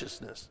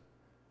righteousness.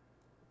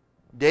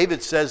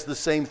 David says the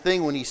same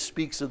thing when he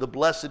speaks of the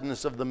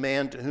blessedness of the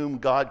man to whom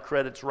God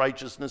credits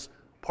righteousness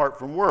apart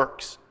from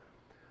works.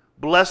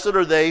 Blessed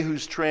are they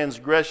whose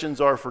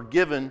transgressions are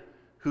forgiven,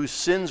 whose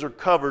sins are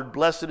covered.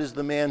 Blessed is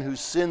the man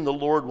whose sin the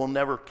Lord will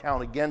never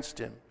count against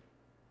him.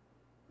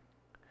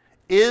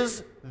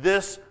 Is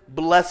this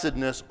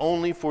blessedness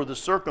only for the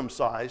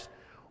circumcised,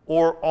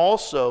 or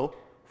also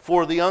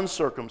for the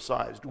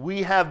uncircumcised?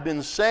 We have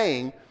been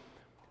saying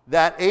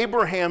that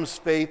Abraham's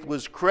faith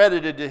was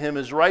credited to him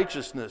as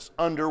righteousness.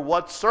 Under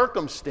what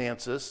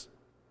circumstances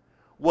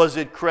was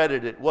it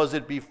credited? Was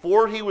it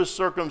before he was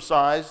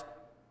circumcised?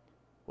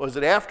 Was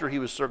it after he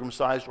was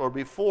circumcised, or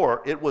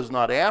before? It was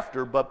not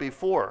after, but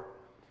before.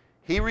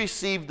 He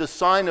received the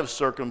sign of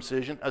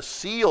circumcision, a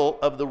seal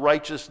of the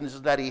righteousness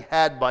that he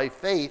had by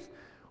faith,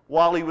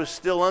 while he was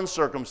still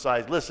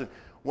uncircumcised. Listen,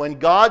 when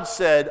God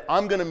said,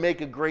 I'm going to make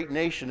a great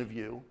nation of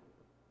you,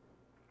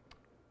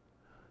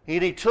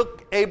 and he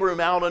took Abraham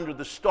out under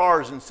the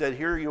stars and said,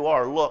 here you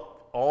are,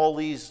 look, all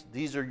these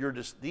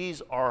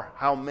are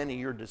how many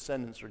your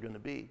descendants are going to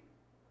be.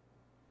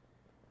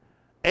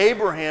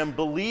 Abraham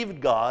believed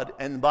God,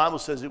 and the Bible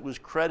says it was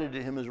credited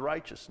to him as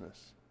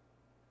righteousness.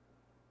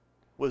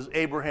 Was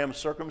Abraham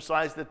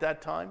circumcised at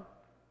that time?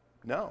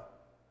 No,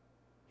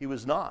 he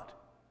was not.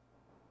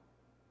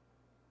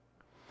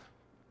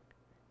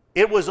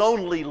 It was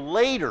only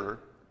later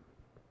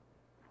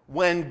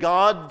when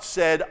God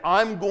said,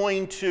 I'm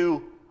going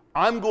to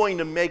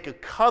make a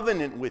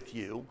covenant with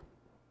you,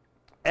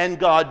 and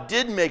God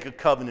did make a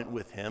covenant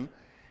with him.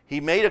 He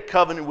made a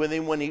covenant with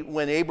him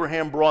when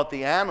Abraham brought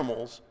the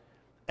animals,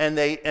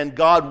 and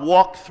God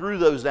walked through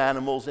those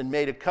animals and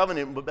made a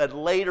covenant. But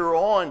later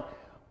on,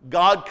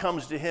 God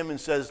comes to him and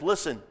says,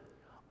 listen,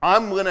 I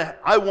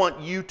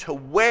want you to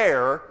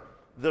wear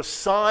the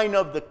sign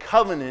of the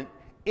covenant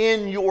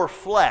in your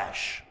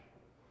flesh.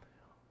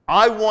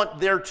 I want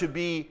there to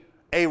be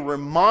a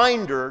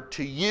reminder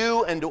to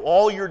you and to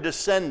all your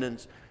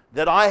descendants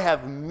that I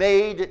have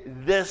made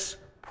this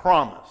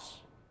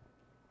promise.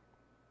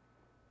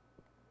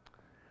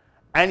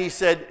 And he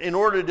said, in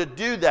order to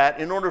do that,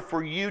 in order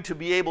for you to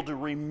be able to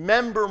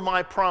remember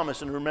my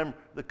promise and remember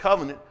the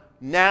covenant,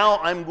 now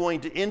I'm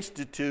going to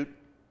institute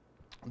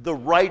the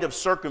rite of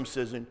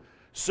circumcision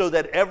so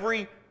that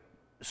every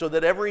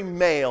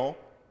male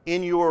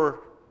in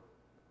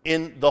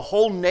the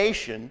whole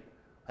nation,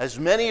 as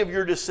many of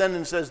your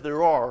descendants as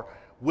there are,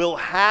 will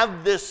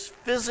have this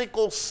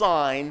physical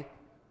sign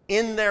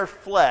in their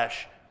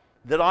flesh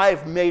that I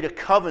have made a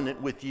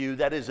covenant with you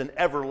that is an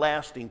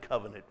everlasting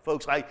covenant.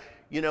 Folks,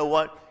 you know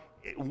what?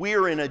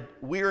 We're in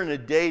a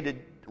day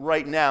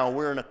right now,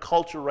 we're in a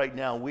culture right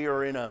now, we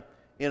are in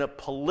a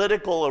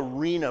political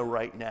arena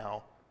right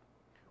now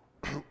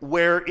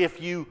where if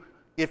you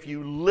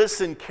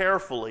listen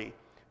carefully,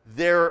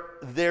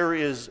 there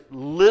is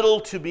little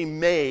to be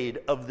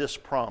made of this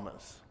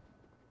promise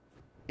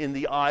in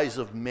the eyes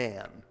of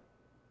man.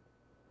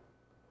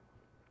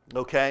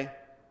 Okay?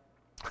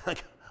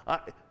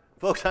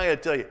 Folks, I got to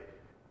tell you,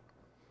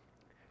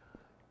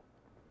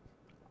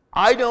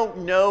 I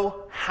don't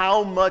know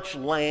how much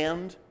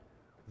land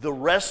the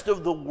rest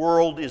of the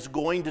world is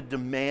going to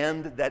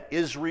demand that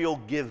Israel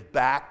give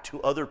back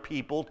to other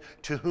people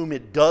to whom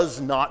it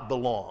does not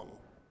belong.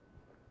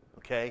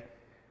 Okay?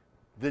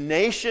 The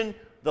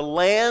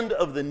land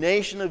of the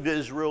nation of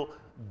Israel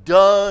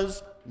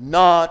does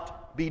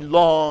not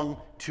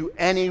belong to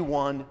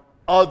anyone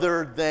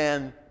other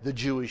than the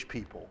Jewish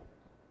people.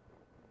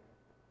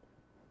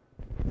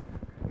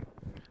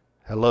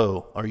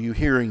 Hello, are you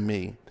hearing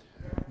me?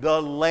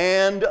 The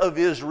land of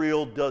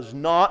Israel does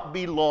not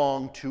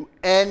belong to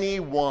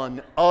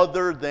anyone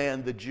other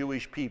than the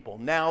Jewish people.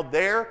 Now,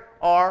 there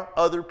are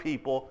other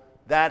people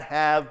that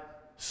have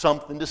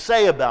something to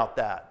say about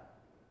that.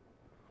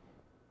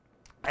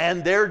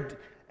 And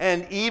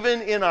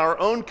even in our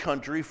own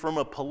country, from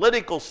a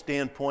political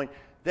standpoint,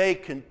 they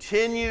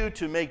continue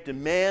to make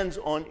demands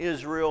on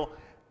Israel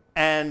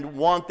and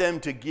want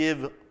them to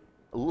give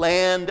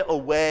land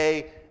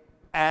away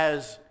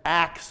as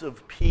acts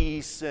of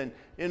peace and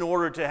in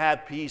order to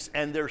have peace,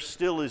 and there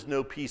still is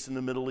no peace in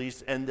the Middle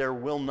East, and there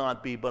will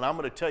not be. But I'm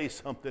going to tell you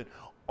something.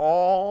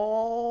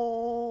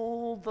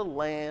 All the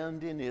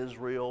land in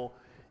Israel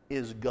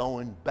is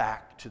going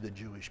back to the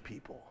Jewish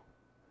people.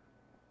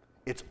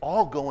 It's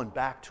all going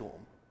back to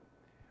them.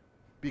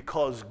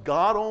 Because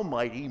God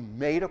Almighty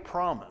made a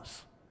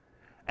promise.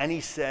 And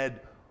He said,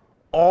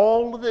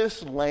 all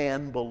this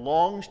land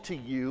belongs to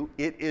you.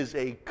 It is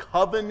a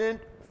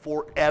covenant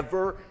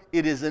forever.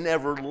 It is an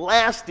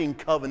everlasting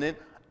covenant.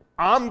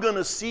 I'm going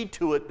to see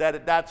to it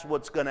that that's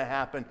what's going to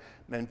happen.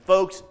 And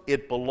folks,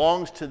 it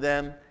belongs to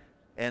them.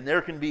 And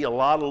there can be a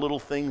lot of little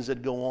things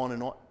that go on,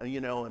 and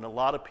a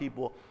lot of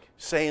people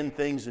saying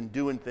things and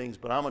doing things.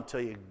 But I'm going to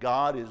tell you,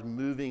 God is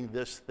moving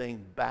this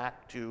thing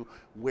back to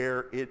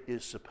where it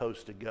is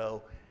supposed to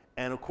go.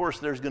 And of course,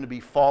 there's going to be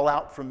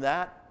fallout from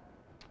that.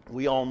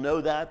 We all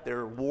know that. There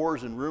are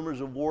wars and rumors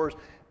of wars.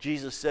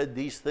 Jesus said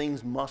these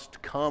things must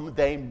come.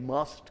 They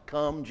must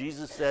come.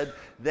 Jesus said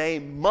they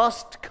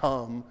must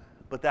come.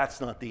 But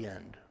that's not the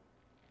end.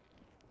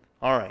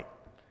 All right.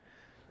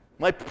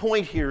 My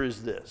point here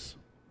is this.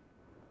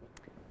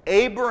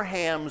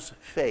 Abraham's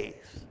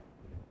faith.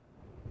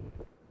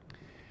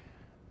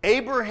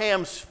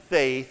 Abraham's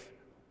faith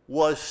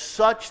was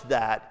such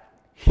that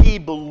he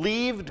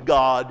believed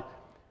God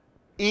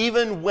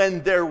even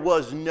when there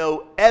was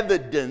no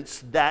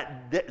evidence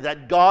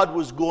that God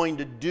was going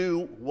to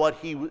do what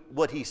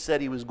he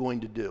said he was going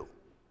to do.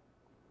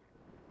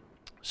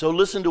 So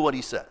listen to what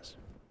he says.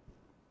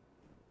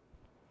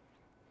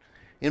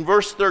 In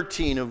verse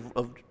 13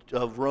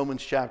 of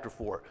Romans chapter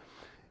 4,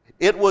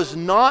 it was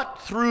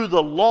not through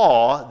the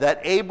law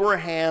that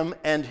Abraham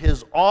and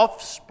his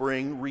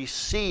offspring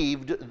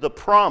received the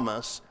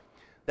promise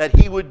that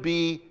he would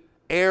be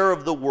heir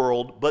of the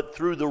world, but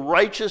through the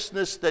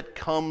righteousness that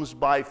comes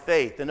by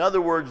faith. In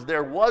other words,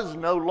 there was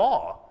no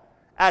law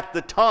at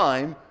the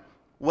time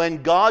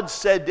when God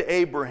said to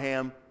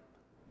Abraham,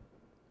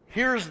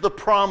 here's the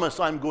promise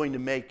I'm going to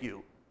make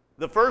you.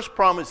 The first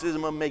promise is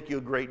I'm going to make you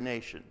a great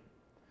nation.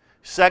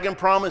 Second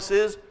promise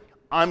is,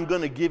 I'm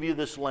going to give you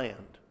this land.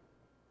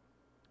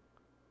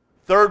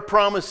 Third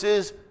promise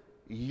is,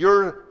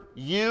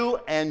 you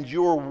and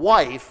your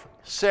wife,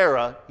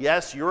 Sarah,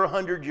 yes, you're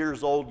 100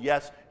 years old.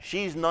 Yes,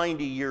 she's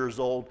 90 years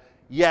old.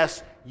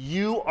 Yes,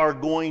 you are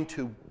going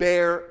to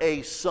bear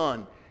a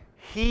son.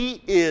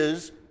 He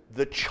is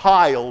the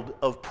child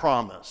of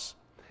promise.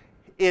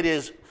 It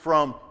is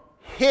from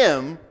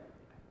him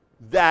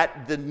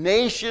that the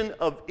nation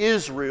of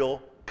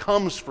Israel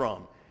comes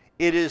from.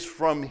 It is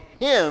from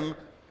him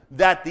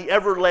that the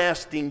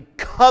everlasting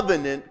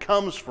covenant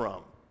comes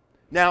from.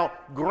 Now,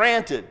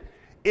 granted,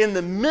 in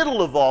the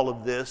middle of all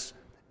of this,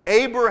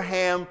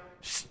 Abraham,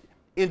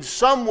 in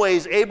some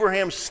ways,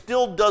 Abraham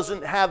still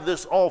doesn't have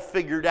this all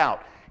figured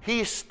out.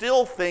 He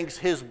still thinks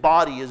his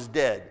body is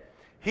dead.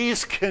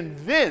 He's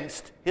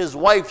convinced his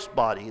wife's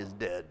body is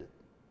dead.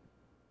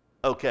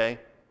 Okay?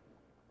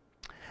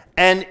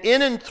 And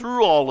in and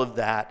through all of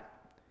that,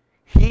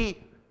 he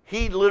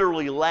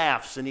literally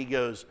laughs and he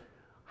goes,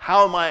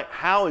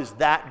 how is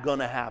that going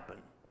to happen?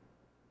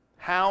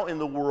 How in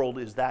the world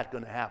is that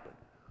going to happen?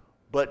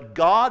 But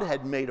God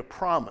had made a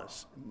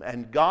promise,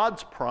 and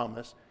God's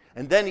promise,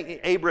 and then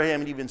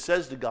Abraham even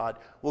says to God,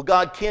 well,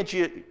 God, can't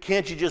you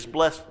just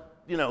bless,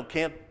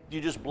 can't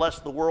you just bless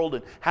the world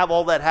and have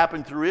all that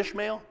happen through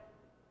Ishmael?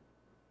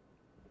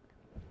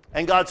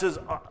 And God says,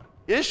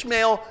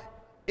 Ishmael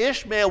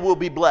will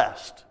be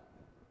blessed.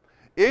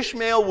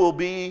 Ishmael will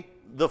be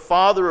the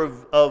father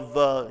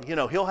of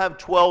he'll have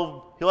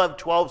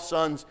 12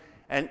 sons,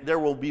 and there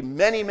will be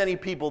many, many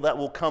people that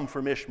will come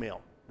from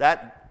Ishmael.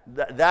 That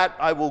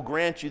I will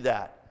grant you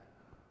that.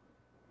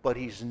 But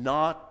he's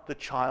not the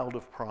child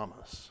of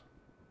promise.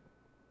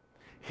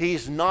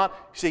 He's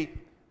not, see,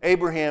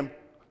 Abraham,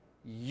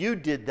 you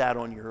did that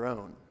on your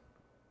own.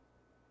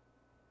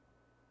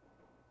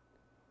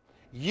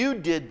 You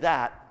did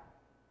that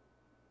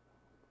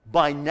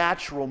by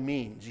natural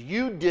means.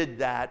 You did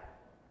that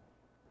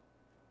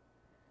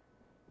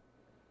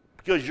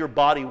because your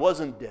body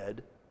wasn't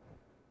dead,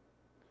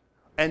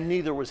 and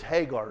neither was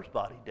Hagar's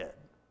body dead.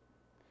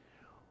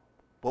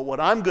 But what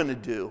I'm going to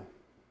do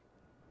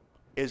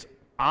is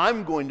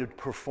I'm going to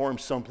perform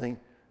something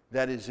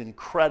that is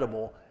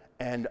incredible,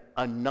 and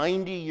a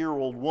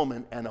 90-year-old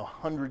woman and a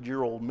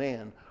 100-year-old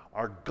man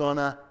are going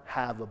to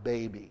have a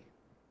baby.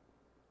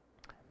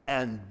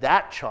 And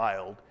that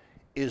child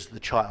is the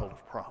child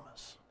of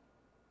promise.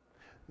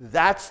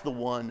 That's the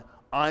one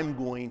I'm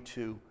going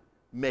to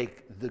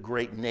make the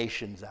great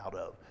nations out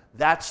of.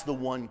 That's the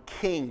one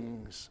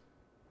kings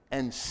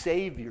and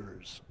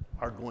saviors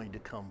are going to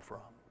come from.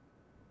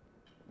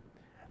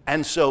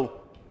 And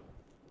so,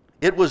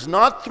 it was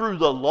not through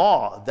the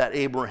law that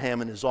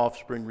Abraham and his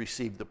offspring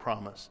received the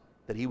promise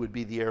that he would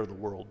be the heir of the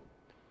world,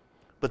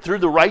 but through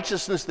the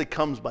righteousness that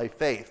comes by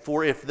faith.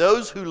 For if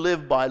those who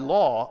live by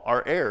law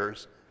are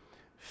heirs,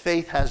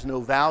 faith has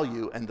no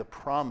value and the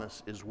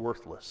promise is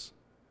worthless.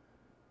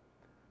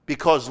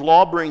 Because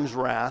law brings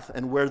wrath,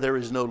 and where there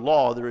is no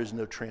law, there is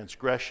no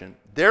transgression.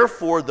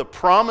 Therefore, the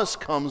promise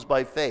comes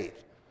by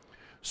faith,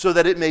 so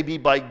that it may be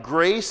by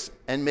grace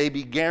and may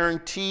be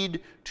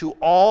guaranteed to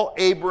all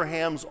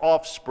Abraham's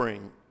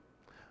offspring,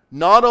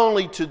 not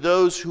only to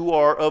those who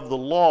are of the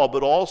law,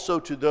 but also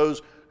to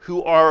those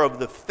who are of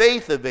the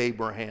faith of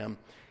Abraham.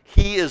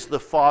 He is the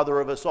father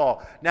of us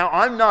all. Now,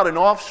 I'm not an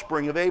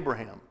offspring of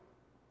Abraham.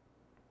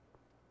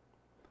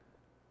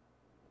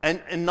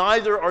 And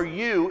neither are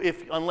you,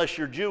 unless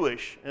you're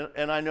Jewish.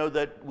 And I know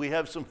that we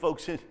have some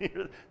folks in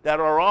here that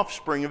are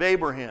offspring of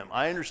Abraham.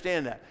 I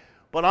understand that.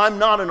 But I'm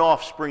not an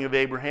offspring of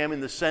Abraham in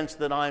the sense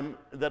that I'm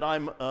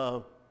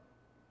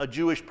a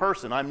Jewish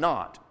person. I'm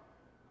not.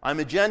 I'm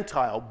a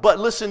Gentile. But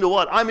listen to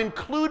what? I'm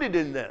included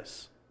in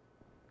this.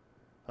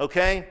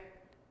 Okay?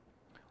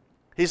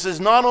 He says,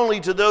 not only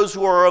to those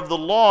who are of the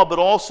law, but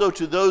also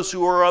to those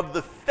who are of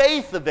the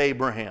faith of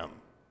Abraham.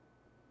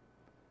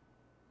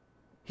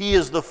 He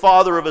is the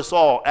father of us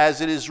all. As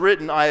it is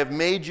written, I have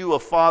made you a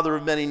father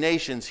of many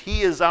nations.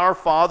 He is our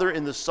father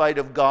in the sight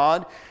of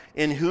God,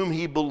 in whom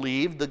he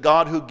believed, the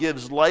God who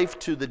gives life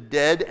to the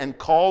dead and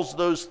calls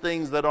those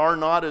things that are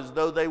not as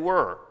though they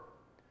were.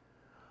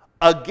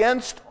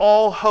 Against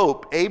all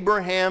hope,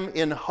 Abraham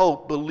in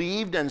hope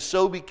believed and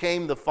so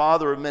became the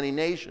father of many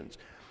nations.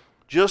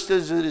 Just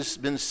as it has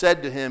been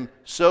said to him,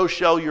 so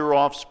shall your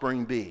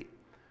offspring be.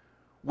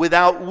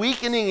 Without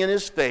weakening in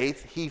his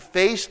faith, he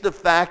faced the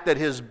fact that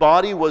his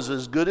body was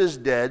as good as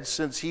dead,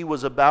 since he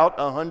was about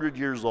 100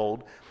 years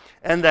old,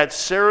 and that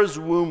Sarah's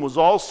womb was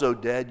also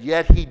dead,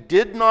 yet he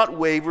did not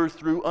waver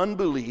through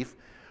unbelief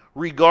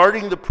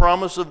regarding the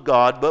promise of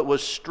God, but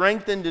was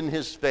strengthened in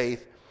his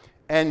faith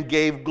and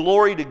gave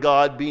glory to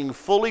God, being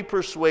fully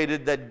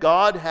persuaded that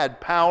God had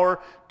power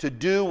to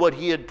do what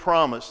he had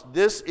promised.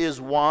 This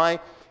is why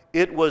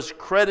it was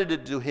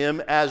credited to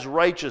him as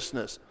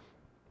righteousness.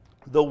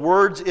 The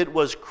words "it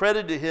was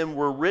credited to him"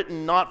 were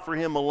written not for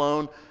him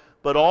alone,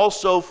 but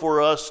also for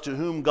us, to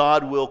whom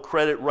God will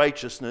credit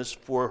righteousness,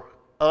 for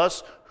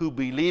us who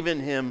believe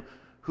in him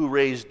who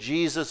raised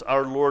Jesus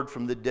our Lord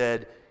from the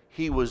dead.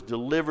 He was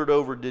delivered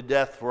over to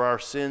death for our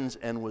sins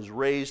and was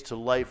raised to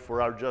life for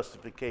our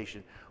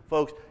justification.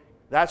 Folks,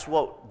 that's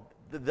what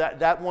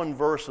that one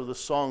verse of the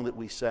song that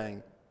we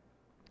sang,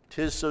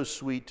 "'Tis so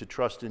sweet to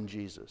trust in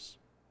Jesus."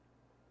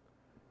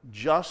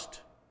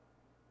 Just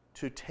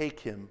to take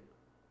him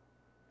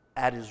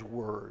at his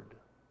word.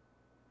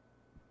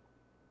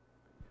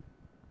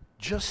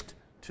 Just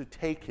to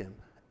take him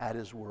at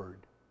his word.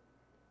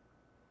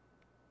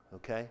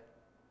 Okay?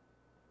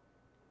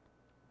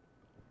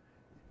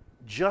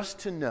 Just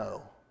to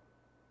know,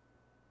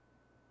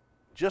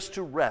 just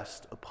to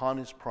rest upon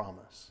his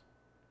promise,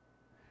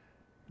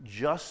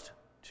 just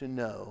to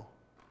know,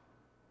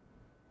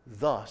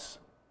 thus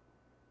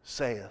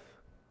saith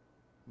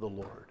the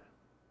Lord.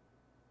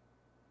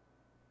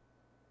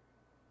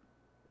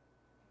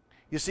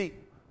 You see,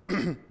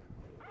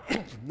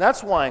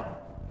 that's why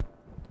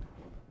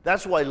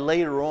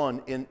later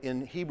on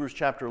in Hebrews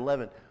chapter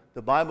 11,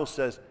 the Bible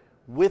says,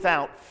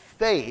 without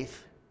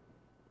faith,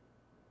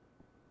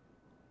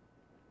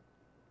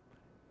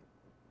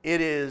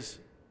 it is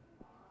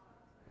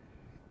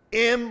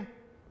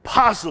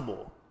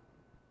impossible.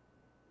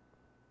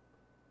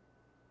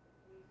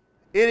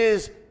 It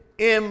is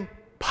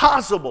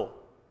impossible.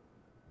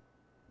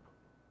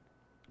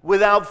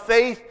 Without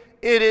faith,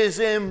 it is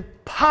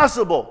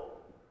impossible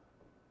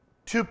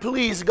to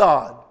please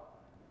God.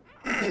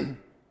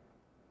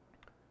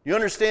 You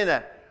understand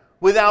that?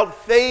 Without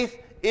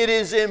faith, it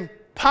is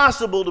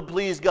impossible to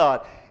please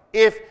God.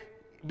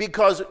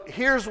 Because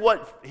here's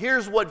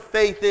what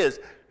faith is.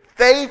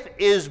 Faith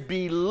is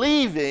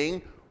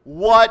believing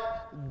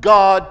what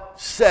God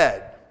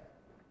said.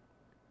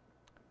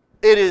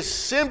 It is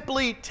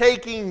simply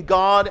taking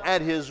God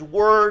at his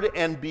word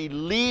and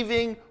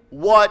believing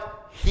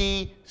what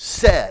he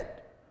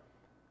said.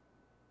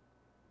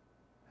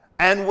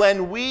 And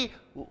when we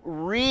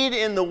read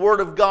in the Word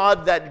of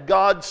God that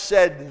God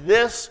said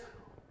this,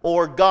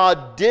 or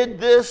God did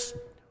this,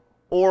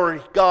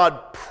 or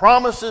God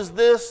promises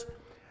this,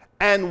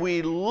 and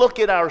we look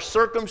at our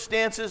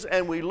circumstances,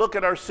 and we look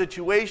at our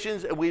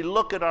situations, and we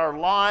look at our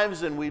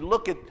lives, and we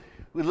look at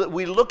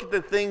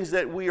the things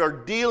that we are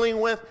dealing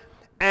with,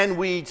 and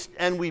we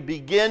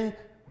begin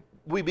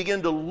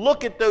to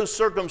look at those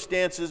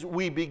circumstances,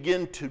 we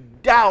begin to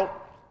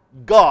doubt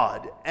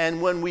God.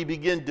 And when we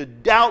begin to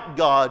doubt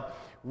God,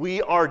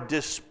 we are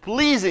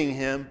displeasing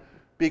Him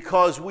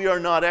because we are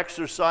not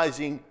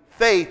exercising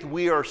faith.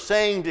 We are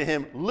saying to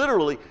Him,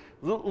 literally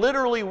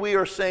we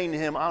are saying to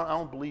Him, I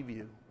don't believe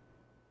you.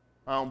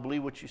 I don't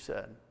believe what you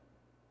said.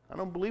 I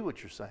don't believe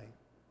what you're saying.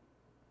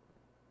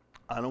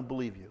 I don't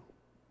believe you.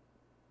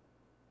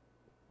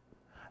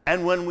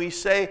 And when we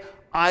say,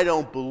 I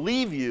don't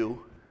believe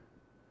you,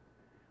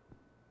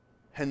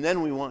 and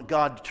then we want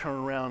God to turn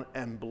around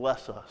and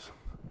bless us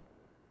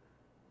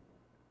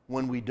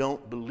when we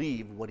don't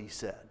believe what He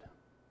said.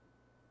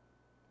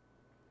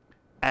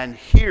 And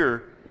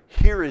here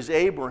is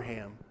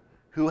Abraham,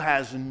 who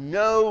has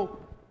no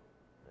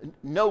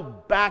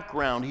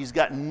background. He's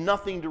got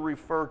nothing to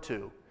refer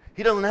to.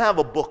 He doesn't have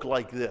a book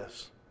like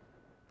this.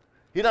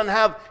 He doesn't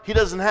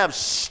have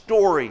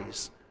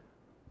stories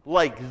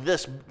like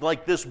this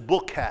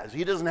book has.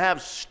 He doesn't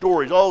have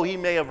stories. Oh, he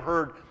may have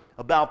heard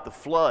about the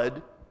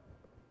flood,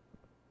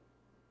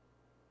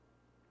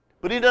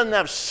 but he doesn't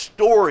have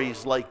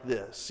stories like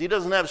this. He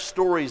doesn't have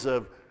stories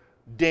of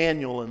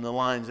Daniel and the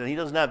lions, and he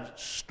doesn't have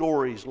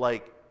stories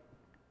like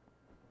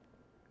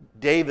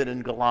David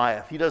and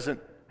Goliath. He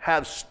doesn't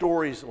have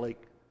stories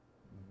like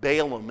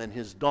Balaam and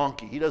his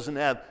donkey. He doesn't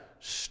have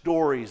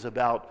stories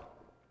about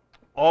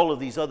all of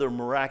these other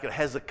miraculous,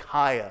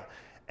 Hezekiah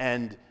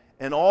and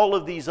all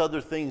of these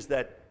other things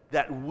that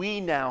we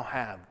now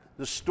have.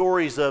 The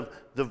stories of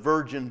the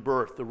virgin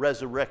birth, the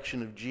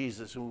resurrection of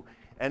Jesus.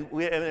 And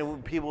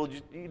people,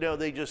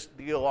 they just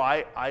go,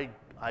 I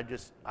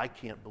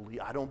can't believe,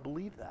 I don't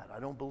believe that. I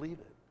don't believe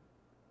it.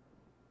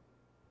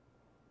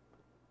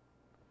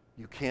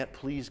 You can't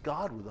please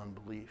God with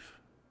unbelief.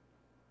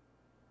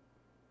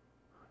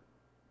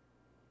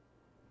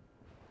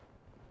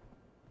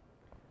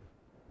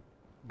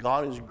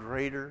 God is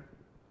greater.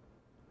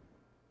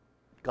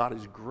 God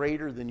is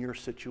greater than your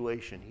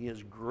situation. He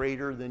is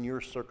greater than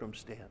your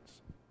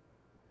circumstance.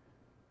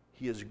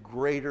 He is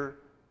greater,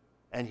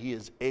 and He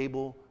is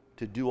able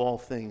to do all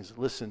things.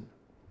 Listen,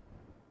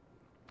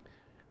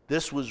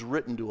 this was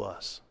written to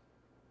us.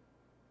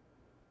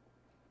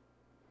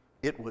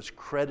 It was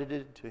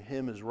credited to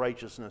Him as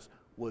righteousness,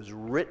 was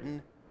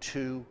written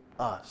to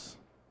us.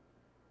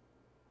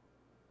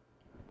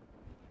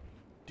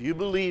 Do you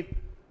believe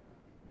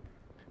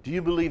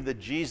that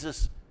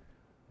Jesus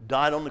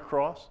died on the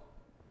cross?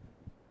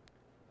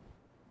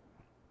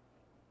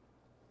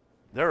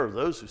 There are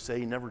those who say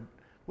He never,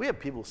 we have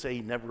people say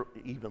He never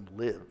even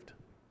lived.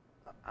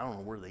 I don't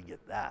know where they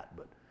get that,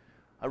 but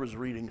I was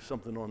reading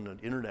something on the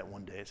internet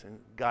one day, and a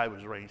guy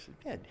was writing, he said,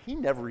 man, He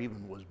never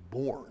even was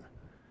born.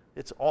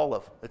 It's all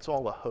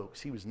a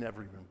hoax. He was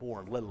never even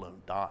born, let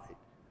alone died.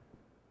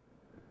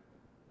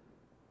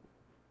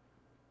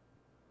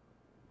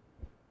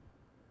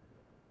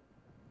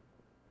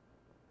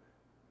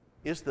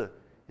 Is the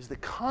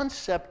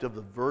concept of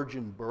the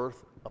virgin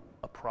birth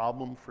a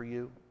problem for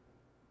you?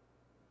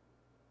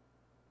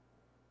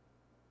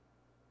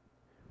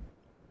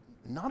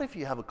 Not if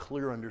you have a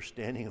clear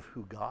understanding of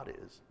who God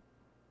is.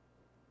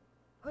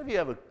 Not if you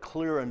have a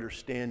clear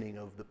understanding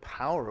of the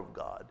power of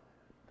God.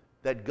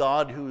 That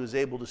God, who is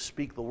able to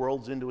speak the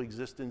worlds into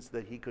existence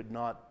that He could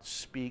not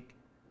speak.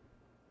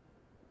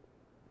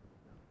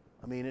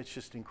 I mean, it's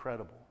just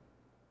incredible.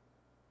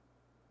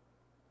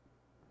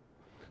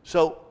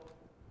 So,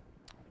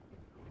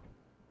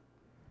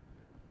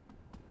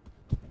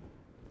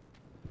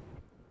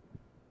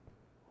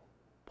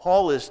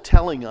 Paul is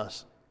telling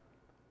us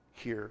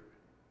here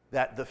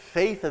that the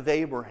faith of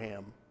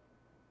Abraham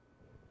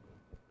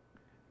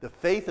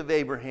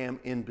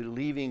in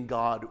believing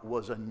God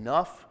was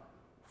enough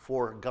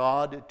for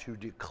God to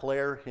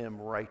declare him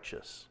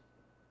righteous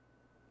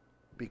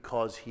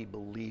because he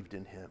believed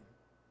in Him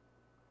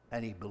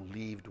and he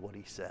believed what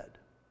he said.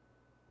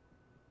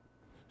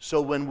 So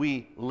when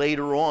we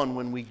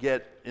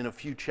get in a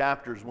few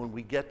chapters, when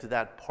we get to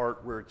that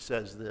part where it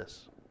says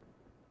this,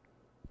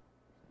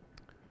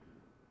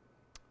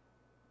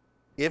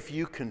 if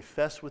you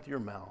confess with your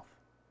mouth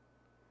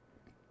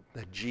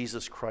that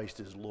Jesus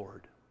Christ is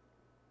Lord,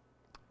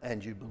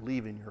 and you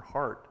believe in your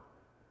heart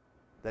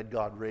that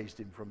God raised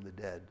Him from the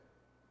dead,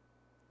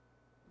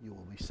 you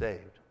will be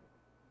saved.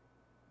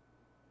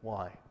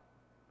 Why?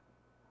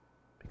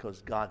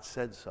 Because God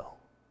said so.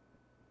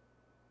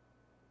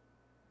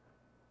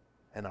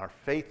 And our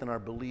faith and our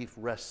belief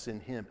rests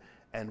in Him.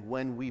 And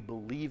when we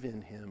believe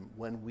in Him,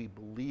 when we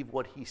believe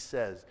what He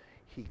says,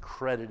 He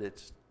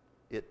credits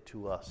it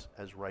to us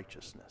as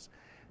righteousness.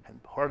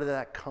 And part of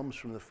that comes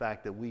from the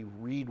fact that we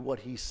read what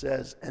He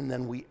says and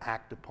then we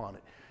act upon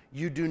it.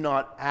 You do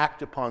not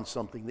act upon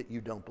something that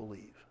you don't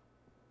believe.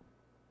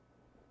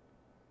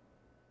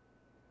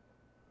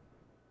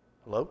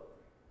 Hello?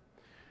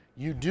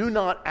 You do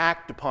not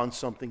act upon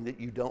something that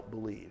you don't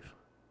believe.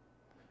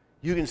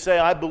 You can say,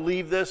 I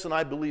believe this and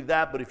I believe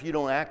that, but if you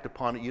don't act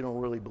upon it, you don't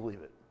really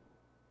believe it.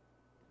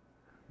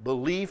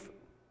 Belief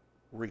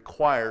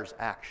requires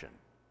action.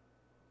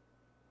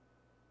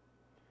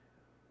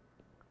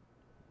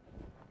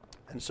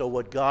 And so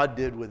what God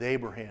did with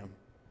Abraham,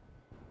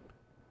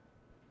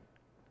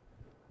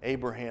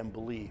 Abraham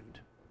believed.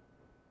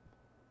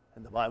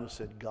 And the Bible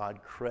said God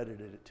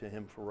credited it to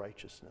him for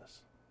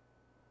righteousness.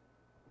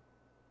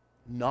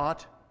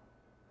 Not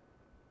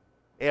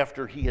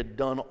after he had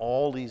done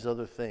all these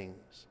other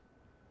things,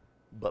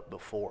 but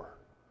before.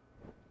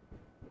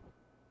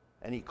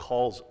 And he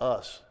calls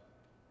us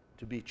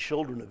to be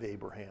children of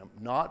Abraham,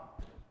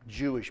 not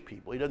Jewish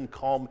people. He doesn't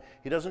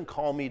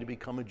call me to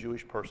become a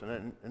Jewish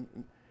person.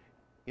 And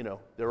you know,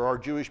 there are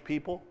Jewish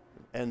people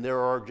and there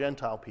are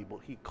Gentile people.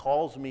 He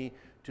calls me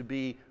to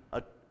be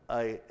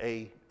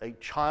a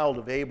child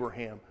of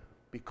Abraham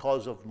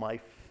because of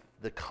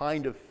the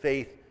kind of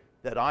faith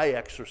that I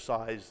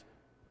exercise,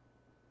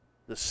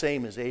 the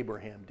same as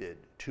Abraham did,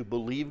 to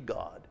believe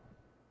God,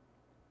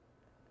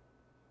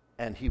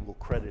 and he will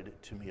credit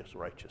it to me as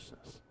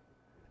righteousness.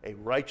 A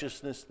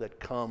righteousness that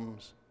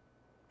comes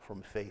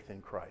from faith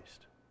in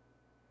Christ.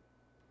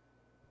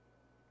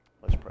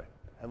 Let's pray.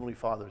 Heavenly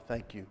Father,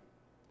 thank you.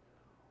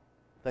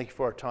 Thank you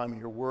for our time in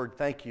your word.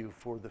 Thank you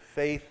for the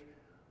faith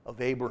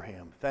of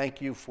Abraham.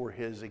 Thank you for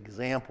his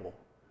example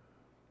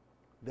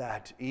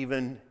that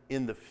even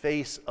in the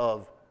face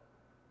of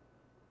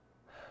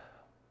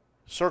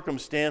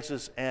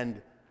circumstances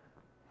and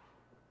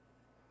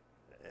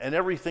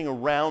everything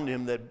around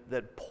him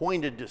that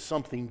pointed to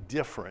something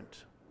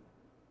different,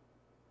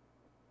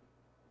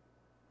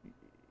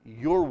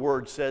 your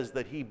word says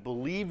that he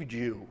believed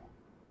you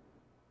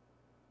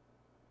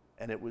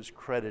and it was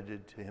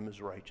credited to him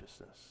as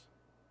righteousness.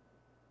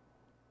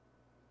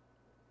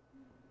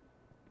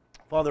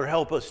 Father,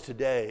 help us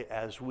today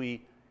as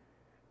we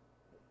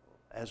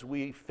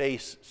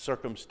face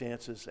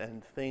circumstances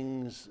and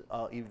things,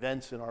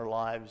 events in our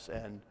lives,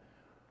 and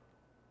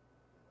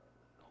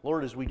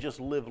Lord, as we just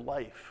live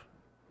life.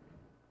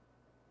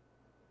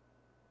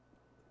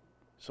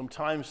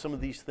 Sometimes some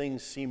of these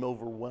things seem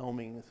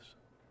overwhelming.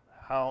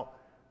 How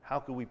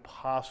could we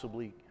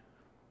possibly,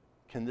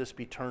 can this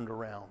be turned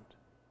around?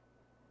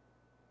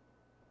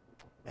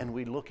 And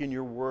we look in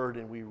your word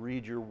and we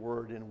read your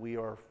word and we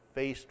are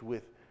faced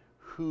with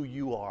who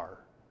you are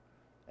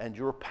and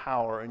your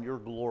power and your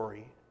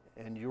glory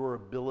and your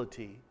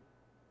ability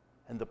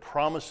and the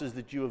promises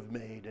that you have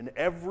made. And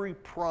every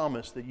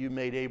promise that you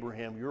made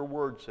Abraham, your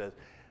word says,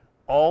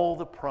 all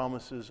the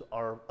promises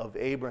of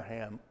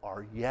Abraham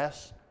are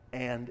yes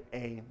and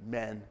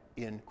amen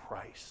in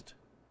Christ.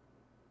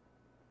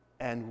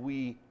 And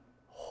we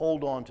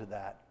hold on to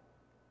that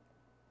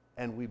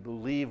and we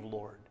believe,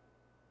 Lord.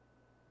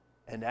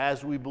 And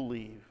as we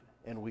believe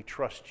and we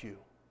trust you,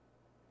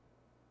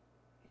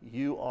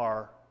 you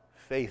are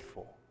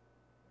faithful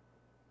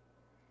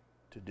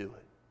to do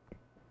it.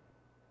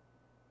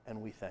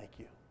 And we thank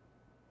you.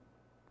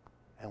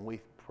 And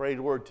we pray,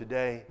 Lord,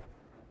 today,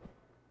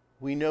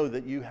 we know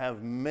that you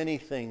have many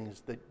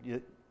things that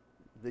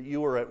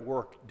you are at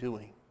work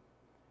doing.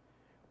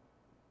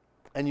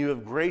 And you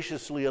have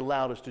graciously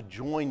allowed us to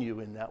join you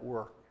in that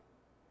work.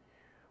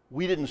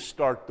 We didn't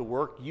start the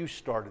work, you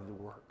started the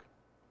work.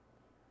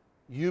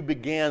 You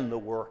began the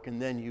work, and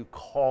then you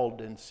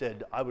called and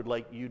said, I would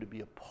like you to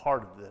be a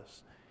part of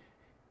this.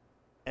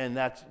 And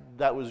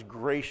that was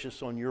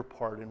gracious on your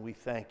part, and we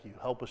thank you.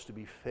 Help us to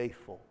be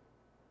faithful.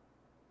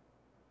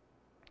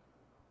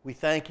 We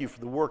thank you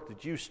for the work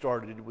that you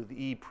started with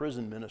the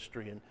prison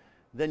ministry, and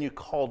then you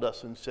called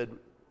us and said,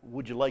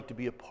 would you like to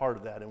be a part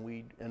of that? And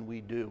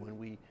we do, and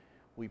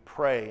we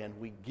pray, and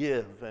we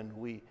give, and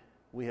we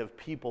have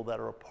people that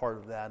are a part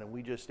of that, and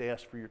we just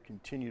ask for your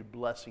continued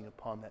blessing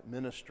upon that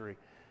ministry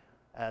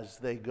as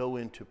they go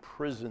into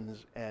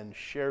prisons and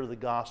share the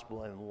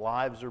gospel and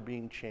lives are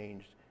being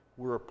changed.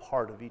 We're a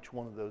part of each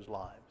one of those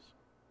lives.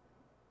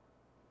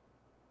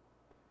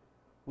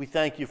 We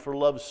thank you for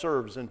Love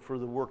Serves and for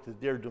the work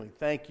that they're doing.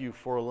 Thank you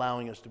for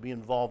allowing us to be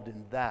involved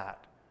in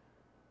that.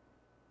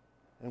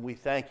 And we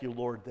thank you,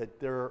 Lord, that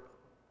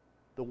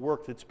the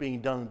work that's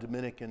being done in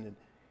Dominican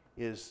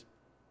is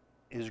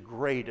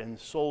great, and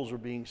souls are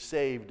being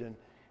saved,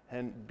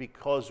 and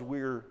because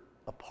we're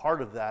a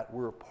part of that,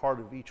 we're a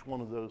part of each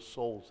one of those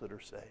souls that are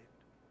saved.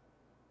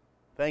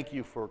 Thank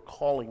you for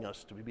calling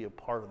us to be a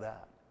part of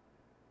that.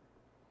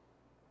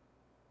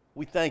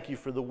 We thank you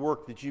for the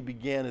work that you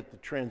began at the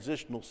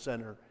transitional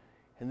center,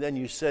 and then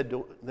you said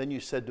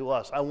to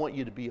us, I want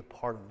you to be a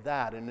part of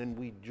that, and then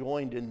we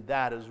joined in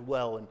that as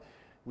well, and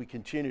we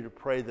continue to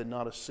pray that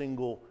not a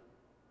single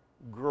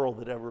girl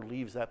that ever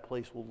leaves that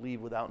place will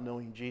leave without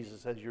knowing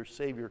Jesus as your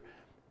Savior,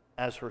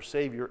 as her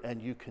Savior,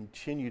 and you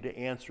continue to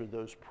answer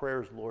those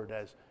prayers, Lord,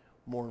 as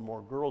more and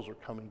more girls are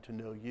coming to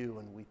know you,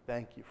 and we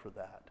thank you for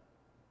that.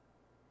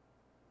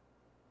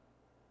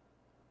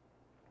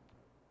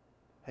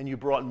 And you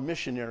brought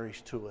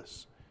missionaries to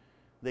us.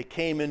 They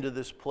came into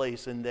this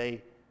place and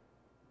they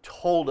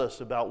told us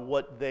about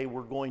what they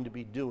were going to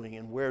be doing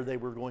and where they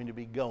were going to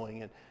be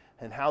going.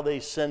 and how they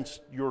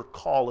sensed your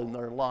call in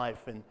their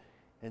life. And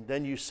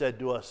then you said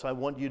to us, I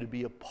want you to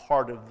be a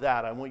part of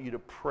that. I want you to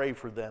pray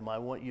for them. I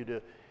want you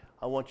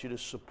to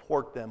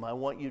support them. I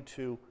want you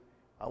to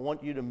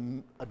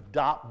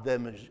adopt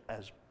them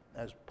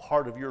as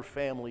part of your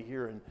family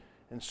here.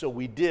 And so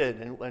we did,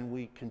 and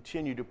we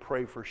continue to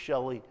pray for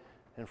Shelley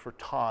and for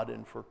Todd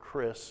and for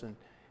Chris. And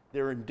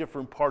they're in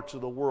different parts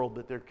of the world,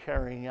 but they're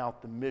carrying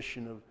out the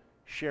mission of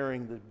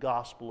sharing the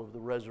gospel of the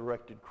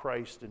resurrected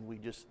Christ, and we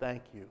just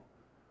thank you.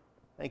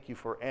 Thank you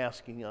for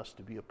asking us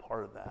to be a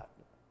part of that.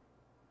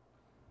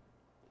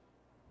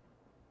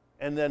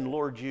 And then,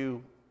 Lord,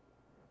 you,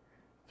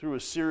 through a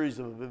series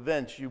of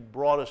events, you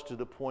brought us to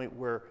the point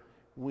where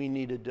we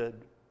needed to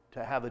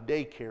have a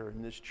daycare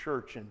in this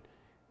church,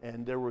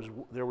 and there was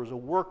a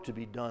work to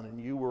be done,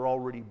 and you were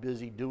already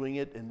busy doing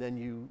it, and then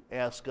you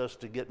asked us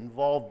to get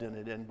involved in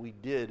it, and we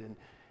did,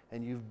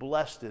 and you've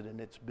blessed it,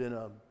 and it's been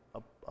a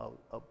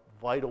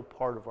vital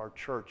part of our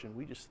church, and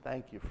we just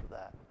thank you for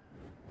that.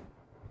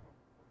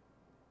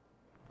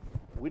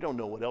 We don't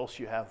know what else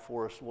you have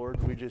for us, Lord.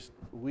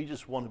 We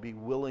just want to be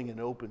willing and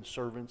open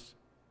servants.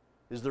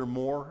 Is there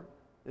more?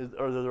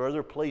 Are there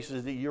other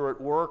places that you're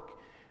at work?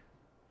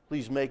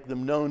 Please make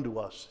them known to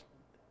us.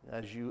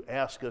 As you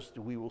ask us,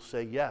 we will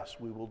say yes.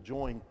 We will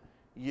join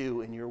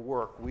you in your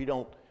work. We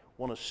don't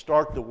want to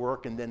start the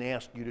work and then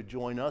ask you to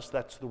join us.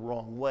 That's the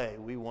wrong way.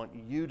 We want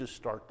you to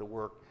start the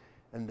work,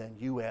 and then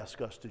you ask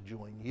us to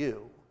join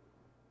you.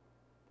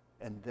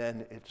 And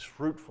then it's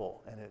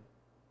fruitful, and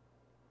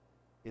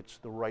it's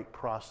the right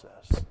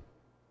process.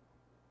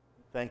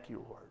 Thank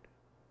you, Lord.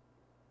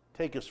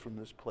 Take us from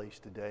this place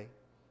today.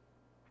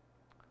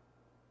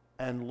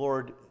 And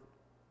Lord,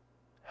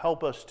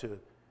 help us to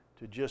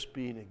just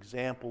be an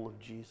example of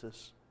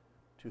Jesus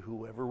to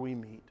whoever we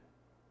meet.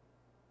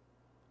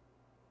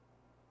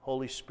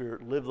 Holy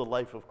Spirit, live the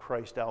life of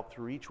Christ out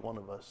through each one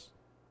of us,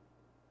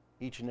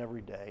 each and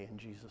every day, in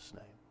Jesus'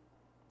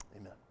 name.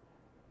 Amen.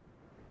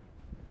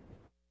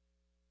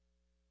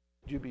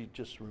 Would you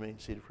just remain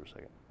seated for a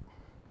second?